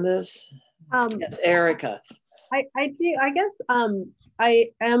comments on this? Yes, Erica. I do. I guess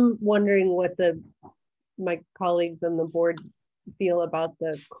I am wondering what my colleagues on the board feel about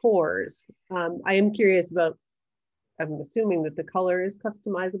the cores. I am curious about. I'm assuming that the color is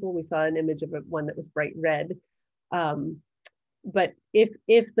customizable. We saw an image of one that was bright red. But if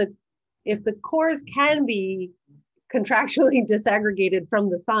the cores can be contractually disaggregated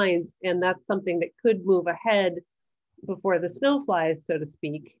from the signs, and that's something that could move ahead before the snow flies, so to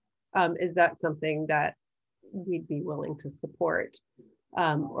speak, is that something that we'd be willing to support,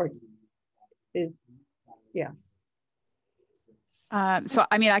 or is, yeah. So,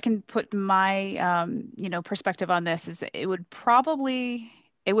 I mean, I can put my, you know, perspective on this. Is it would probably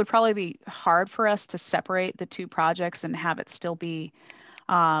be hard for us to separate the two projects and have it still be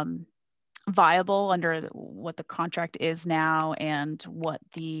viable under what the contract is now and what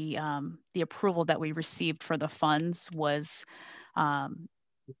the approval that we received for the funds was,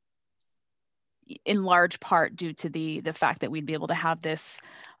 in large part due to the fact that we'd be able to have this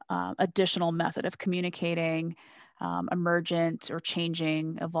additional method of communicating emergent or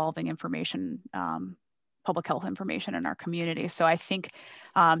changing, evolving information, public health information in our community. So I think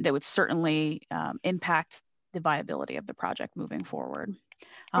that would certainly impact the viability of the project moving forward.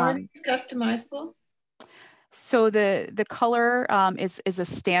 Are these customizable? So the color is a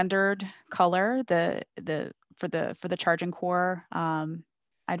standard color. For the charging core.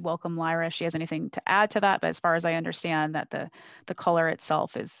 I'd welcome Lyra if she has anything to add to that, but as far as I understand, that the color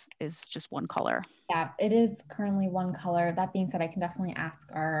itself is just one color. Yeah, it is currently one color. That being said, I can definitely ask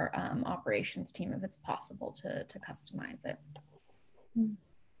our operations team if it's possible to customize it.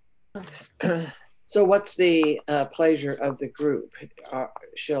 So what's the pleasure of the group?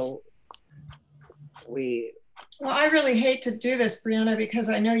 Shall we? Well, I really hate to do this, Brianna, because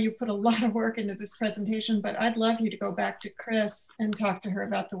I know you put a lot of work into this presentation, but I'd love you to go back to Chris and talk to her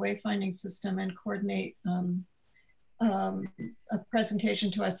about the wayfinding system and coordinate a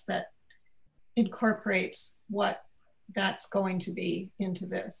presentation to us that incorporates what that's going to be into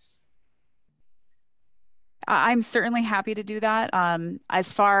this. I'm certainly happy to do that.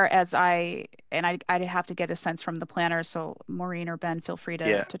 As far as I'd have to get a sense from the planner. So Maureen or Ben, feel free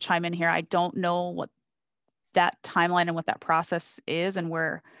to chime in here. I don't know what that timeline and what that process is and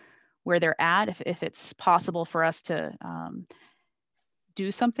where they're at, if it's possible for us to do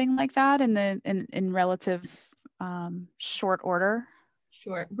something like that in relative short order.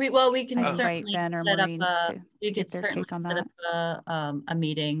 Sure. We can certainly Ben or set Maureen up a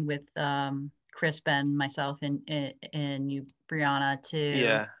meeting with Chris, Ben, myself, and you, Brianna,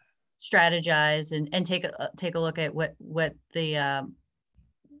 to strategize and take a look at what the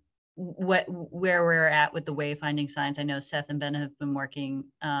where we're at with the wayfinding signs. I know Seth and Ben have been working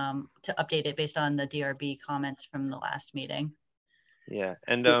to update it based on the DRB comments from the last meeting. Yeah,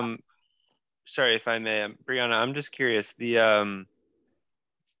 and sorry if I may, Brianna, I'm just curious,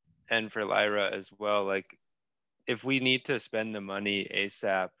 and for Lyra as well, like if we need to spend the money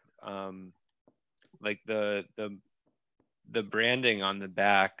ASAP, like the branding on the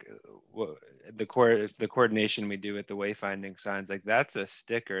back, the coordination we do with the wayfinding signs, like that's a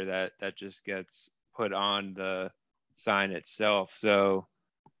sticker that just gets put on the sign itself. So,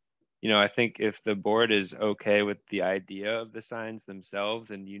 you know, I think if the board is okay with the idea of the signs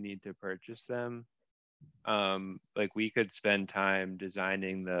themselves and you need to purchase them, like we could spend time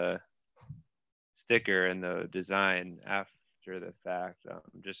designing the sticker and the design after the fact,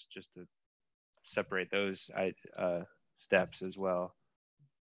 just to separate those steps as well.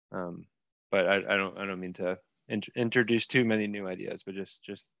 But I don't mean to introduce too many new ideas, but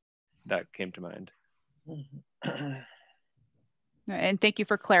just that came to mind. And thank you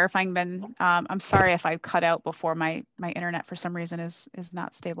for clarifying, Ben. I'm sorry if I cut out before. My internet for some reason is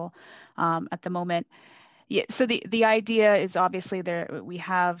not stable at the moment. Yeah, so the idea is obviously we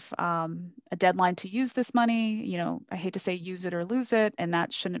have a deadline to use this money. You know, I hate to say use it or lose it, and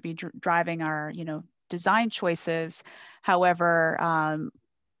that shouldn't be driving our, you know, design choices. However,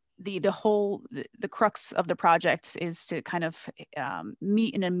 the crux of the project is to kind of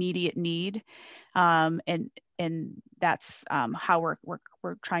meet an immediate need, and that's how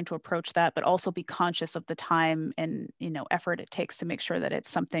we're trying to approach that, but also be conscious of the time and, you know, effort it takes to make sure that it's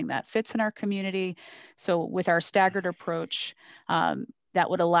something that fits in our community. So with our staggered approach, that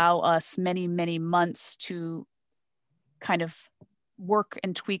would allow us many months to kind of work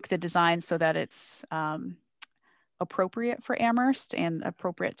and tweak the design so that it's appropriate for Amherst and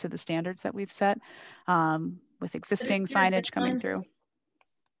appropriate to the standards that we've set, with existing signage coming through.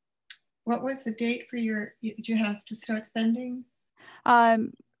 What was the date for did you have to start spending?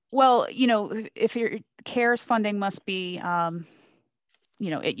 Well, you know, if your CARES funding must be, you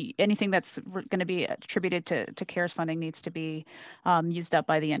know, anything that's going to be attributed to CARES funding needs to be used up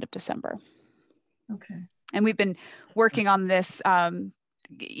by the end of December. Okay. And we've been working on this,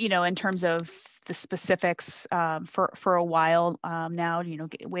 you know, in terms of the specifics for a while now, you know,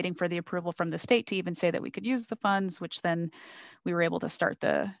 waiting for the approval from the state to even say that we could use the funds, which then we were able to start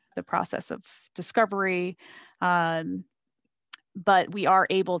the process of discovery. But we are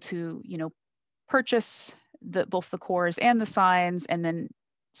able to, you know, purchase both the cores and the signs, and then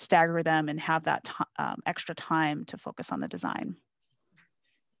stagger them and have that extra time to focus on the design.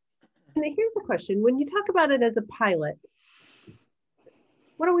 And here's a question. When you talk about it as a pilot,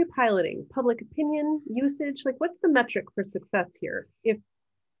 what are we piloting? Public opinion, usage? Like, what's the metric for success here? If,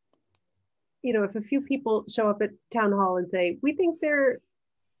 you know, if a few people show up at town hall and say, we think they're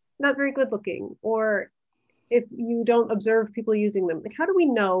not very good looking, or if you don't observe people using them, like, how do we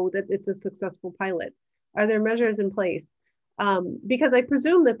know that it's a successful pilot? Are there measures in place? Because I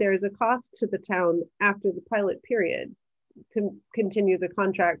presume that there is a cost to the town after the pilot period to continue the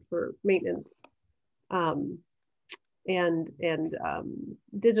contract for maintenance and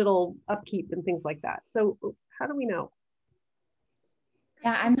digital upkeep and things like that. So how do we know?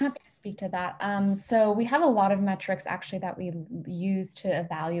 Yeah, I'm happy to speak to that. So we have a lot of metrics actually that we use to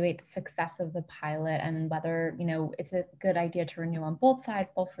evaluate the success of the pilot and whether, you know, it's a good idea to renew on both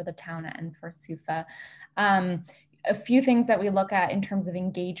sides, both for the town and for SUFA. A few things that we look at in terms of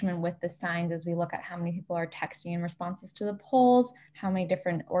engagement with the signs is we look at how many people are texting in responses to the polls, how many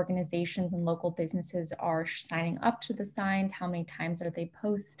different organizations and local businesses are signing up to the signs, how many times are they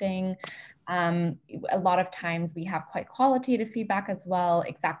posting. A lot of times we have quite qualitative feedback as well.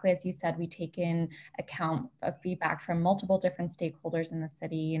 Exactly as you said, we take in account of feedback from multiple different stakeholders in the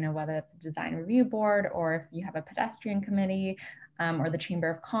city, you know, whether it's a design review board or if you have a pedestrian committee, or the Chamber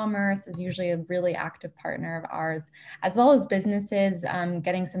of Commerce is usually a really active partner of ours, as well as businesses,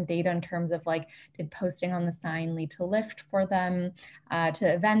 getting some data in terms of like, did posting on the sign lead to lift for them, to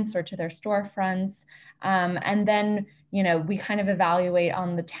events or to their storefronts. And then, you know, we kind of evaluate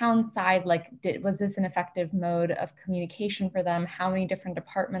on the town side, like, was this an effective mode of communication for them? How many different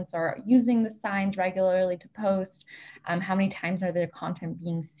departments are using the signs regularly to post? How many times are their content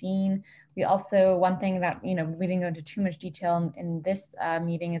being seen? We also, one thing that, you know, we didn't go into too much detail in this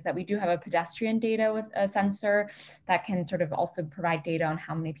meeting is that we do have a pedestrian data with a sensor that can sort of also provide data on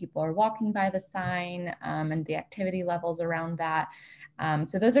how many people are walking by the sign and the activity levels around that.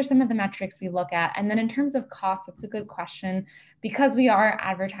 So those are some of the metrics we look at. And then in terms of cost, that's a good question. Because we are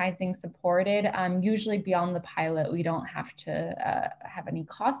advertising supported, usually beyond the pilot, we don't have to have any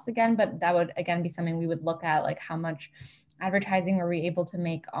costs again, but that would again be something we would look at, like how much advertising were we able to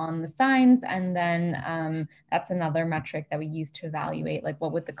make on the signs? And then that's another metric that we use to evaluate, like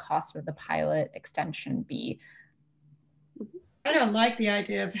what would the cost of the pilot extension be? I don't like the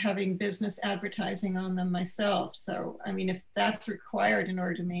idea of having business advertising on them myself. So, I mean, if that's required in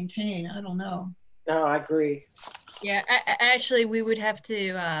order to maintain, I don't know. No, I agree. Yeah, actually, we would have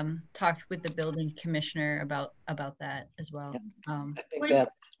to talk with the building commissioner about that as well. I think that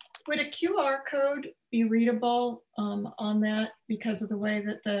would a QR code be readable on that because of the way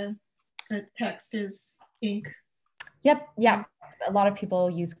that the text is ink? Yep, yeah. A lot of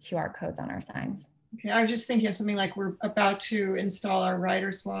people use QR codes on our signs. Okay, I was just thinking of something like we're about to install our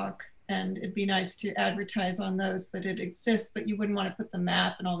writer's walk, and it'd be nice to advertise on those that it exists, but you wouldn't want to put the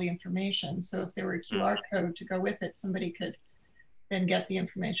map and all the information. So if there were a QR code to go with it, somebody could then get the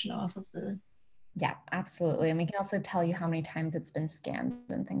information off of the... Yeah, absolutely. And we can also tell you how many times it's been scanned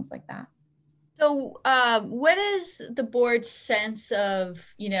and things like that. So what is the board's sense of,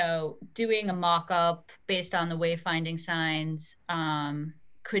 you know, doing a mock-up based on the wayfinding signs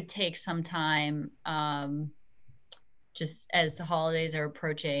could take some time just as the holidays are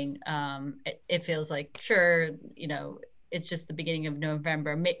approaching. It feels like, sure, you know, it's just the beginning of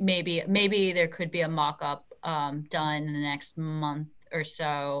November. Maybe there could be a mock-up done in the next month or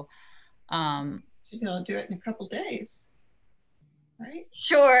so. You'll do it in a couple days, right?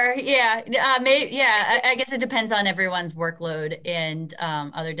 Sure. Yeah. Maybe. Yeah. I guess it depends on everyone's workload and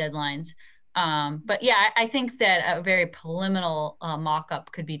other deadlines. But yeah, I think that a very preliminary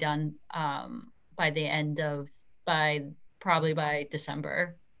mock-up could be done probably by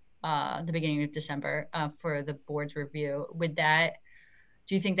December, the beginning of December, for the board's review.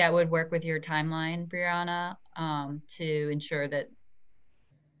 Do you think that would work with your timeline, Brianna, to ensure that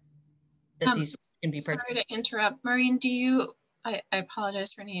these can be purchased? Sorry to interrupt, Maureen. I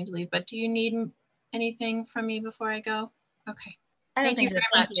apologize for needing to leave, but do you need anything from me before I go? Okay. Thank you very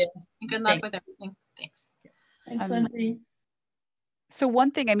much. And good luck with everything. Thanks. Thanks, Lindsay. So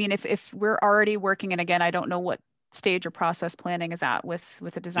one thing, I mean, if we're already working, and again, I don't know what stage or process planning is at with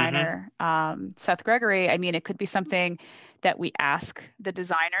the designer, Seth Gregory, I mean, it could be something that we ask the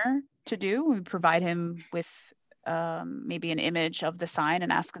designer to do. We provide him with maybe an image of the sign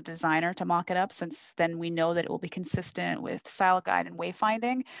and ask the designer to mock it up, since then we know that it will be consistent with style guide and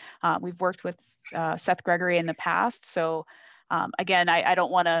wayfinding. We've worked with Seth Gregory in the past. So again, I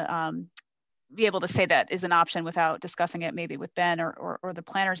don't want to be able to say that is an option without discussing it maybe with Ben or the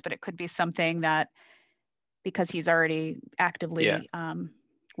planners, but it could be something that, because he's already actively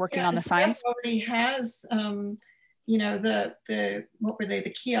working on the signs? Already has, you know, the what were they?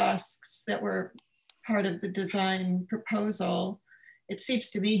 The kiosks that were part of the design proposal. It seems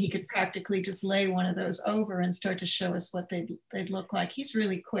to me he could practically just lay one of those over and start to show us what they'd look like. He's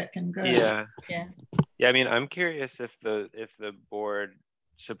really quick and good. Yeah. Yeah. Yeah. I mean, I'm curious if the board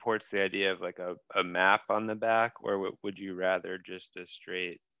supports the idea of like a map on the back, or would you rather just a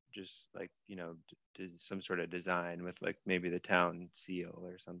straight, just like, you know, some sort of design with like maybe the town seal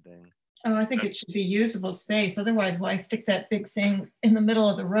or something? Oh, I think it should be usable space. Otherwise, why stick that big thing in the middle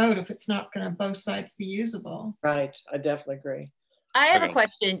of the road if it's not going to both sides be usable? Right, I definitely agree. I have Okay. a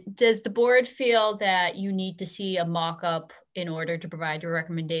question. Does the board feel that you need to see a mock-up in order to provide your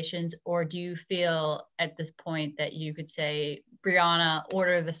recommendations? Or do you feel at this point that you could say, Brianna,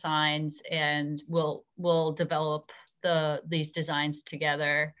 order the signs and we'll develop these designs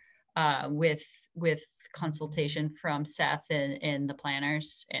together with consultation from Seth and the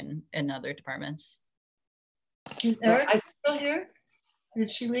planners and other departments? Is Erica still here?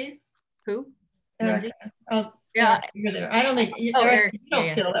 Did she leave? Who? Erica. Lindsay? Oh, Yeah. you're there. I don't think you, Oh, Erica, Eric, you don't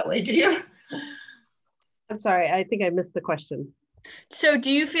yeah. feel that way, do you? I'm sorry, I think I missed the question. So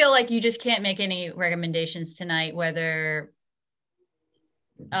do you feel like you just can't make any recommendations tonight, whether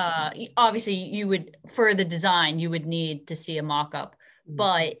obviously you would, for the design, you would need to see a mock-up,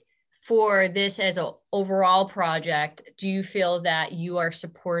 but for this as an overall project, do you feel that you are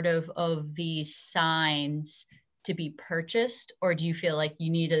supportive of these signs to be purchased, or do you feel like you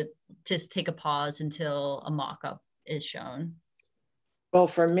need to just take a pause until a mock-up is shown? Well,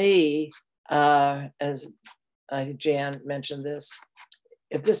 for me, as Jan mentioned this,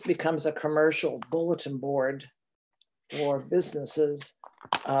 if this becomes a commercial bulletin board for businesses,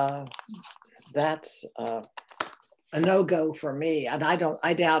 that's a no-go for me. And I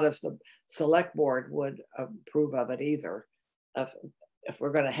doubt if the select board would approve of it either. If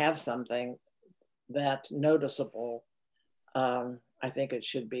we're going to have something that noticeable, I think it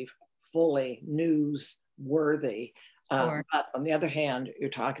should be fully newsworthy. Sure. But on the other hand, you're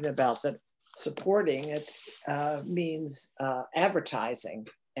talking about that supporting it means advertising,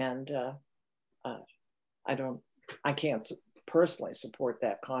 and I can't personally support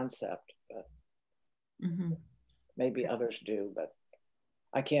that concept, but maybe others do, but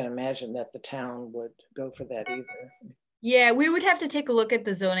I can't imagine that the town would go for that either. Yeah, we would have to take a look at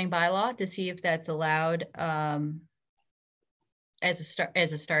the zoning bylaw to see if that's allowed as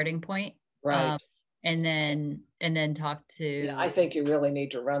a starting point. Right. And then talk to. Yeah, I think you really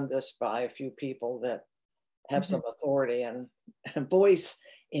need to run this by a few people that have some authority and voice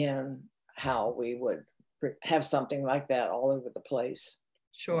in how we would have something like that all over the place.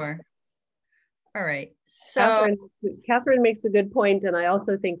 Sure. All right. So Catherine makes a good point, and I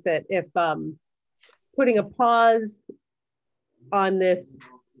also think that if putting a pause on this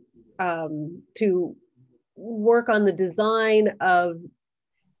to work on the design of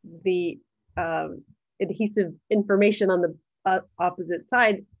the adhesive information on the opposite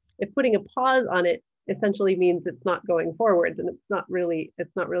side, if putting a pause on it essentially means it's not going forward, then it's not really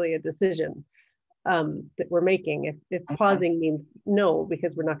a decision that we're making. If pausing means no,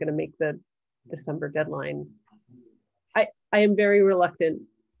 because we're not going to make the December deadline, I am very reluctant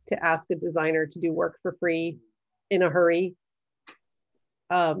to ask a designer to do work for free in a hurry.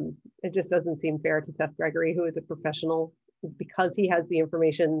 It just doesn't seem fair to Seth Gregory, who is a professional. Because he has the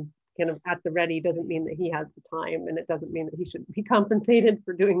information kind of at the ready doesn't mean that he has the time, and it doesn't mean that he should be compensated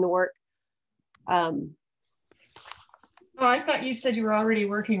for doing the work. Oh, I thought you said you were already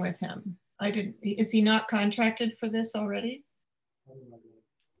working with him. Is he not contracted for this already?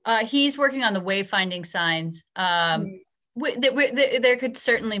 He's working on the wayfinding signs. There could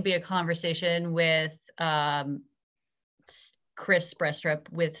certainly be a conversation with Chris Brestrup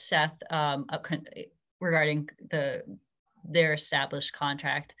with Seth regarding their established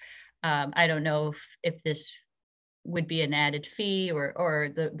contract. I don't know if this would be an added fee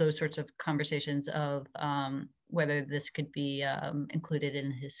or those sorts of conversations of whether this could be included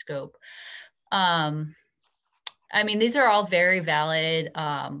in his scope. I mean, these are all very valid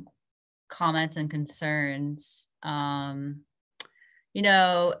comments and concerns. You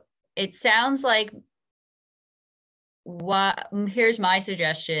know, it sounds like here's my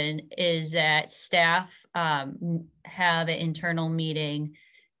suggestion is that staff have an internal meeting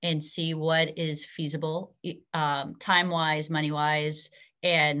and see what is feasible time-wise, money-wise,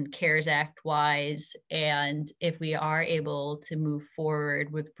 and CARES Act-wise. And if we are able to move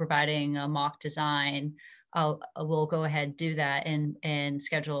forward with providing a mock design, we'll go ahead and do that and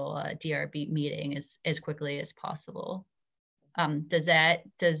schedule a DRB meeting as quickly as possible. Does that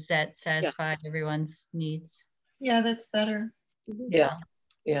satisfy everyone's needs? Yeah, that's better. Yeah.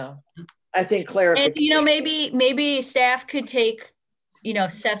 Yeah, I think And, clarification. you know, maybe staff could take, you know,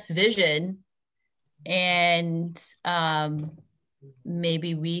 Seth's vision and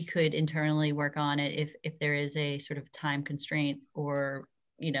maybe we could internally work on it if there is a sort of time constraint or,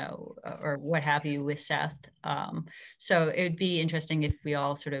 you know, or what have you with Seth. So it would be interesting if we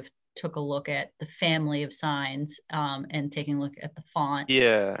all sort of took a look at the family of signs and taking a look at the font.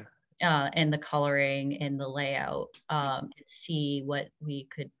 Yeah. And the coloring and the layout, see what we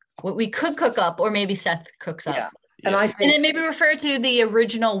could cook up, or maybe Seth cooks up. Yeah. And I think, and then maybe refer to the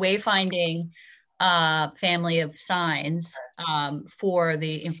original wayfinding family of signs for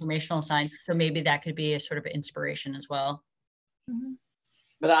the informational signs. So maybe that could be a sort of inspiration as well. Mm-hmm.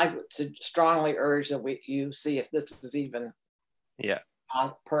 but I would strongly urge that you see if this is even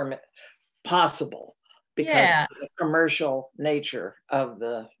possible, because of the commercial nature of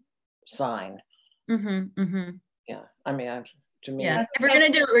the sign. Yeah, I mean, to me, if we're gonna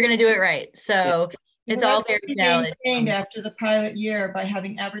do it, we're gonna do it right. So it's all very valid. After the pilot year by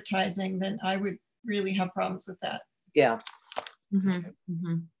having advertising, then I would really have problems with that. Yeah.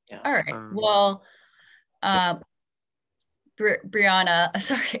 Yeah. All right. Well, Brianna,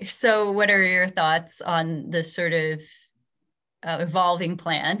 sorry. So what are your thoughts on this sort of evolving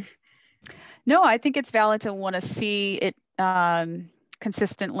plan? No, I think it's valid to want to see it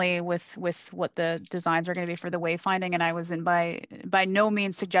consistently with what the designs are going to be for the wayfinding. And I was by no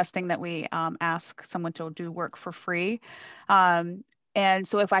means suggesting that we ask someone to do work for free. And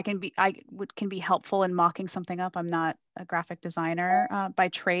so if I can be helpful in mocking something up. I'm not a graphic designer by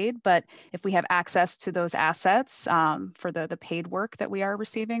trade, but if we have access to those assets for the paid work that we are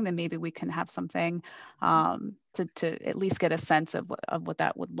receiving, then maybe we can have something to at least get a sense of what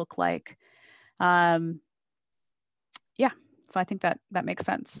that would look like. Yeah, so I think that makes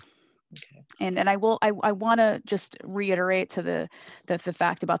sense. Okay. And I want to just reiterate to the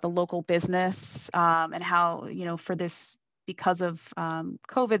fact about the local business and how, you know, for this, because of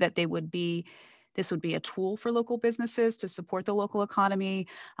COVID, that this would be a tool for local businesses to support the local economy.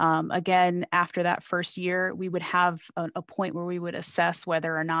 Again, after that first year, we would have a point where we would assess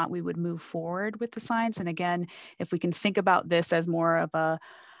whether or not we would move forward with the signs. And again, if we can think about this as more of a,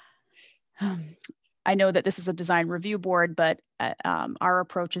 I know that this is a design review board, but our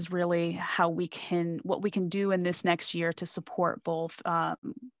approach is really what we can do in this next year to support both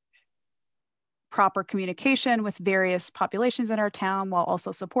proper communication with various populations in our town while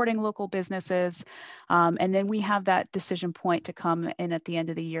also supporting local businesses. And then we have that decision point to come in at the end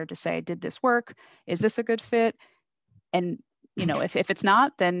of the year to say, did this work? Is this a good fit? And, you know, if it's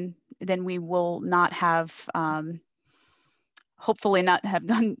not, then we will not have, hopefully not have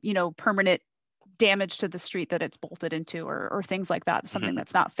done, you know, permanent damage to the street that it's bolted into or things like that, something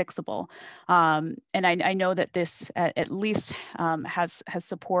that's not fixable. And I know that this at least has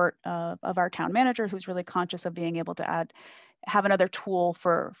support of our town manager, who's really conscious of being able to have another tool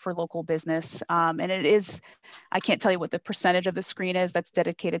for local business. And it is, I can't tell you what the percentage of the screen is that's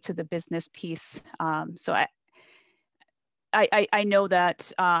dedicated to the business piece. So I know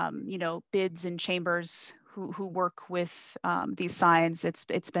that, you know, bids and chambers who work with these signs,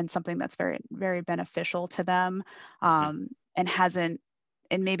 it's been something that's very, very beneficial to them, and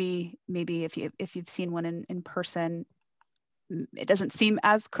maybe if you've seen one in person, it doesn't seem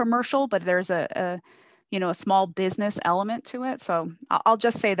as commercial, but there's a small business element to it. So I'll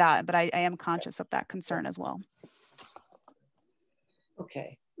just say that, but I am conscious of that concern as well.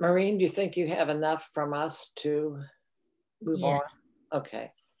 Okay, Maureen, do you think you have enough from us to move on?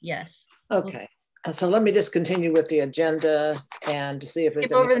 Okay. Yes. Okay. So let me just continue with the agenda and to see if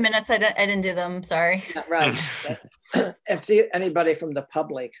there's over the minutes. I didn't do them. Sorry. Right. If anybody from the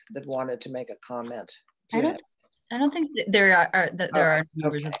public that wanted to make a comment. I don't think there are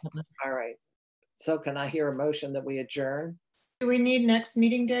members of the public. All right. So can I hear a motion that we adjourn? Do we need next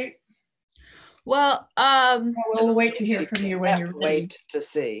meeting date? Well, we'll wait to hear from you when you're ready. Wait to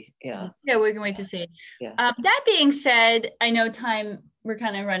see. Yeah. Yeah, we can wait to see. Yeah. That being said, I know we're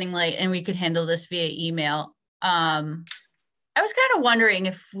kind of running late and we could handle this via email. I was kind of wondering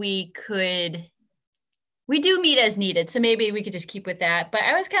if we do meet as needed, so maybe we could just keep with that. But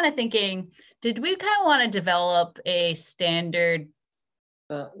I was kind of thinking, did we kind of want to develop a standard?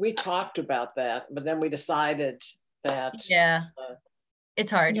 We talked about that, but then we decided that. Yeah. It's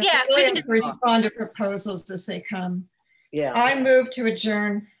hard. Yeah, we can just respond to proposals as they come. Yeah. I move to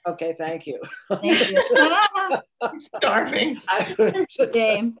adjourn. Okay, thank you. Thank you. I'm starving.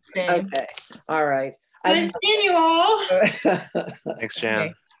 Same. Okay. All right. Nice seeing you all. Thanks, Jan.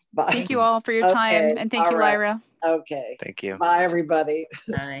 Okay. Bye. Thank you all for your time, and thank you, Lyra. Okay. Thank you. Bye, everybody.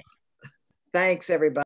 Bye. Thanks, everybody.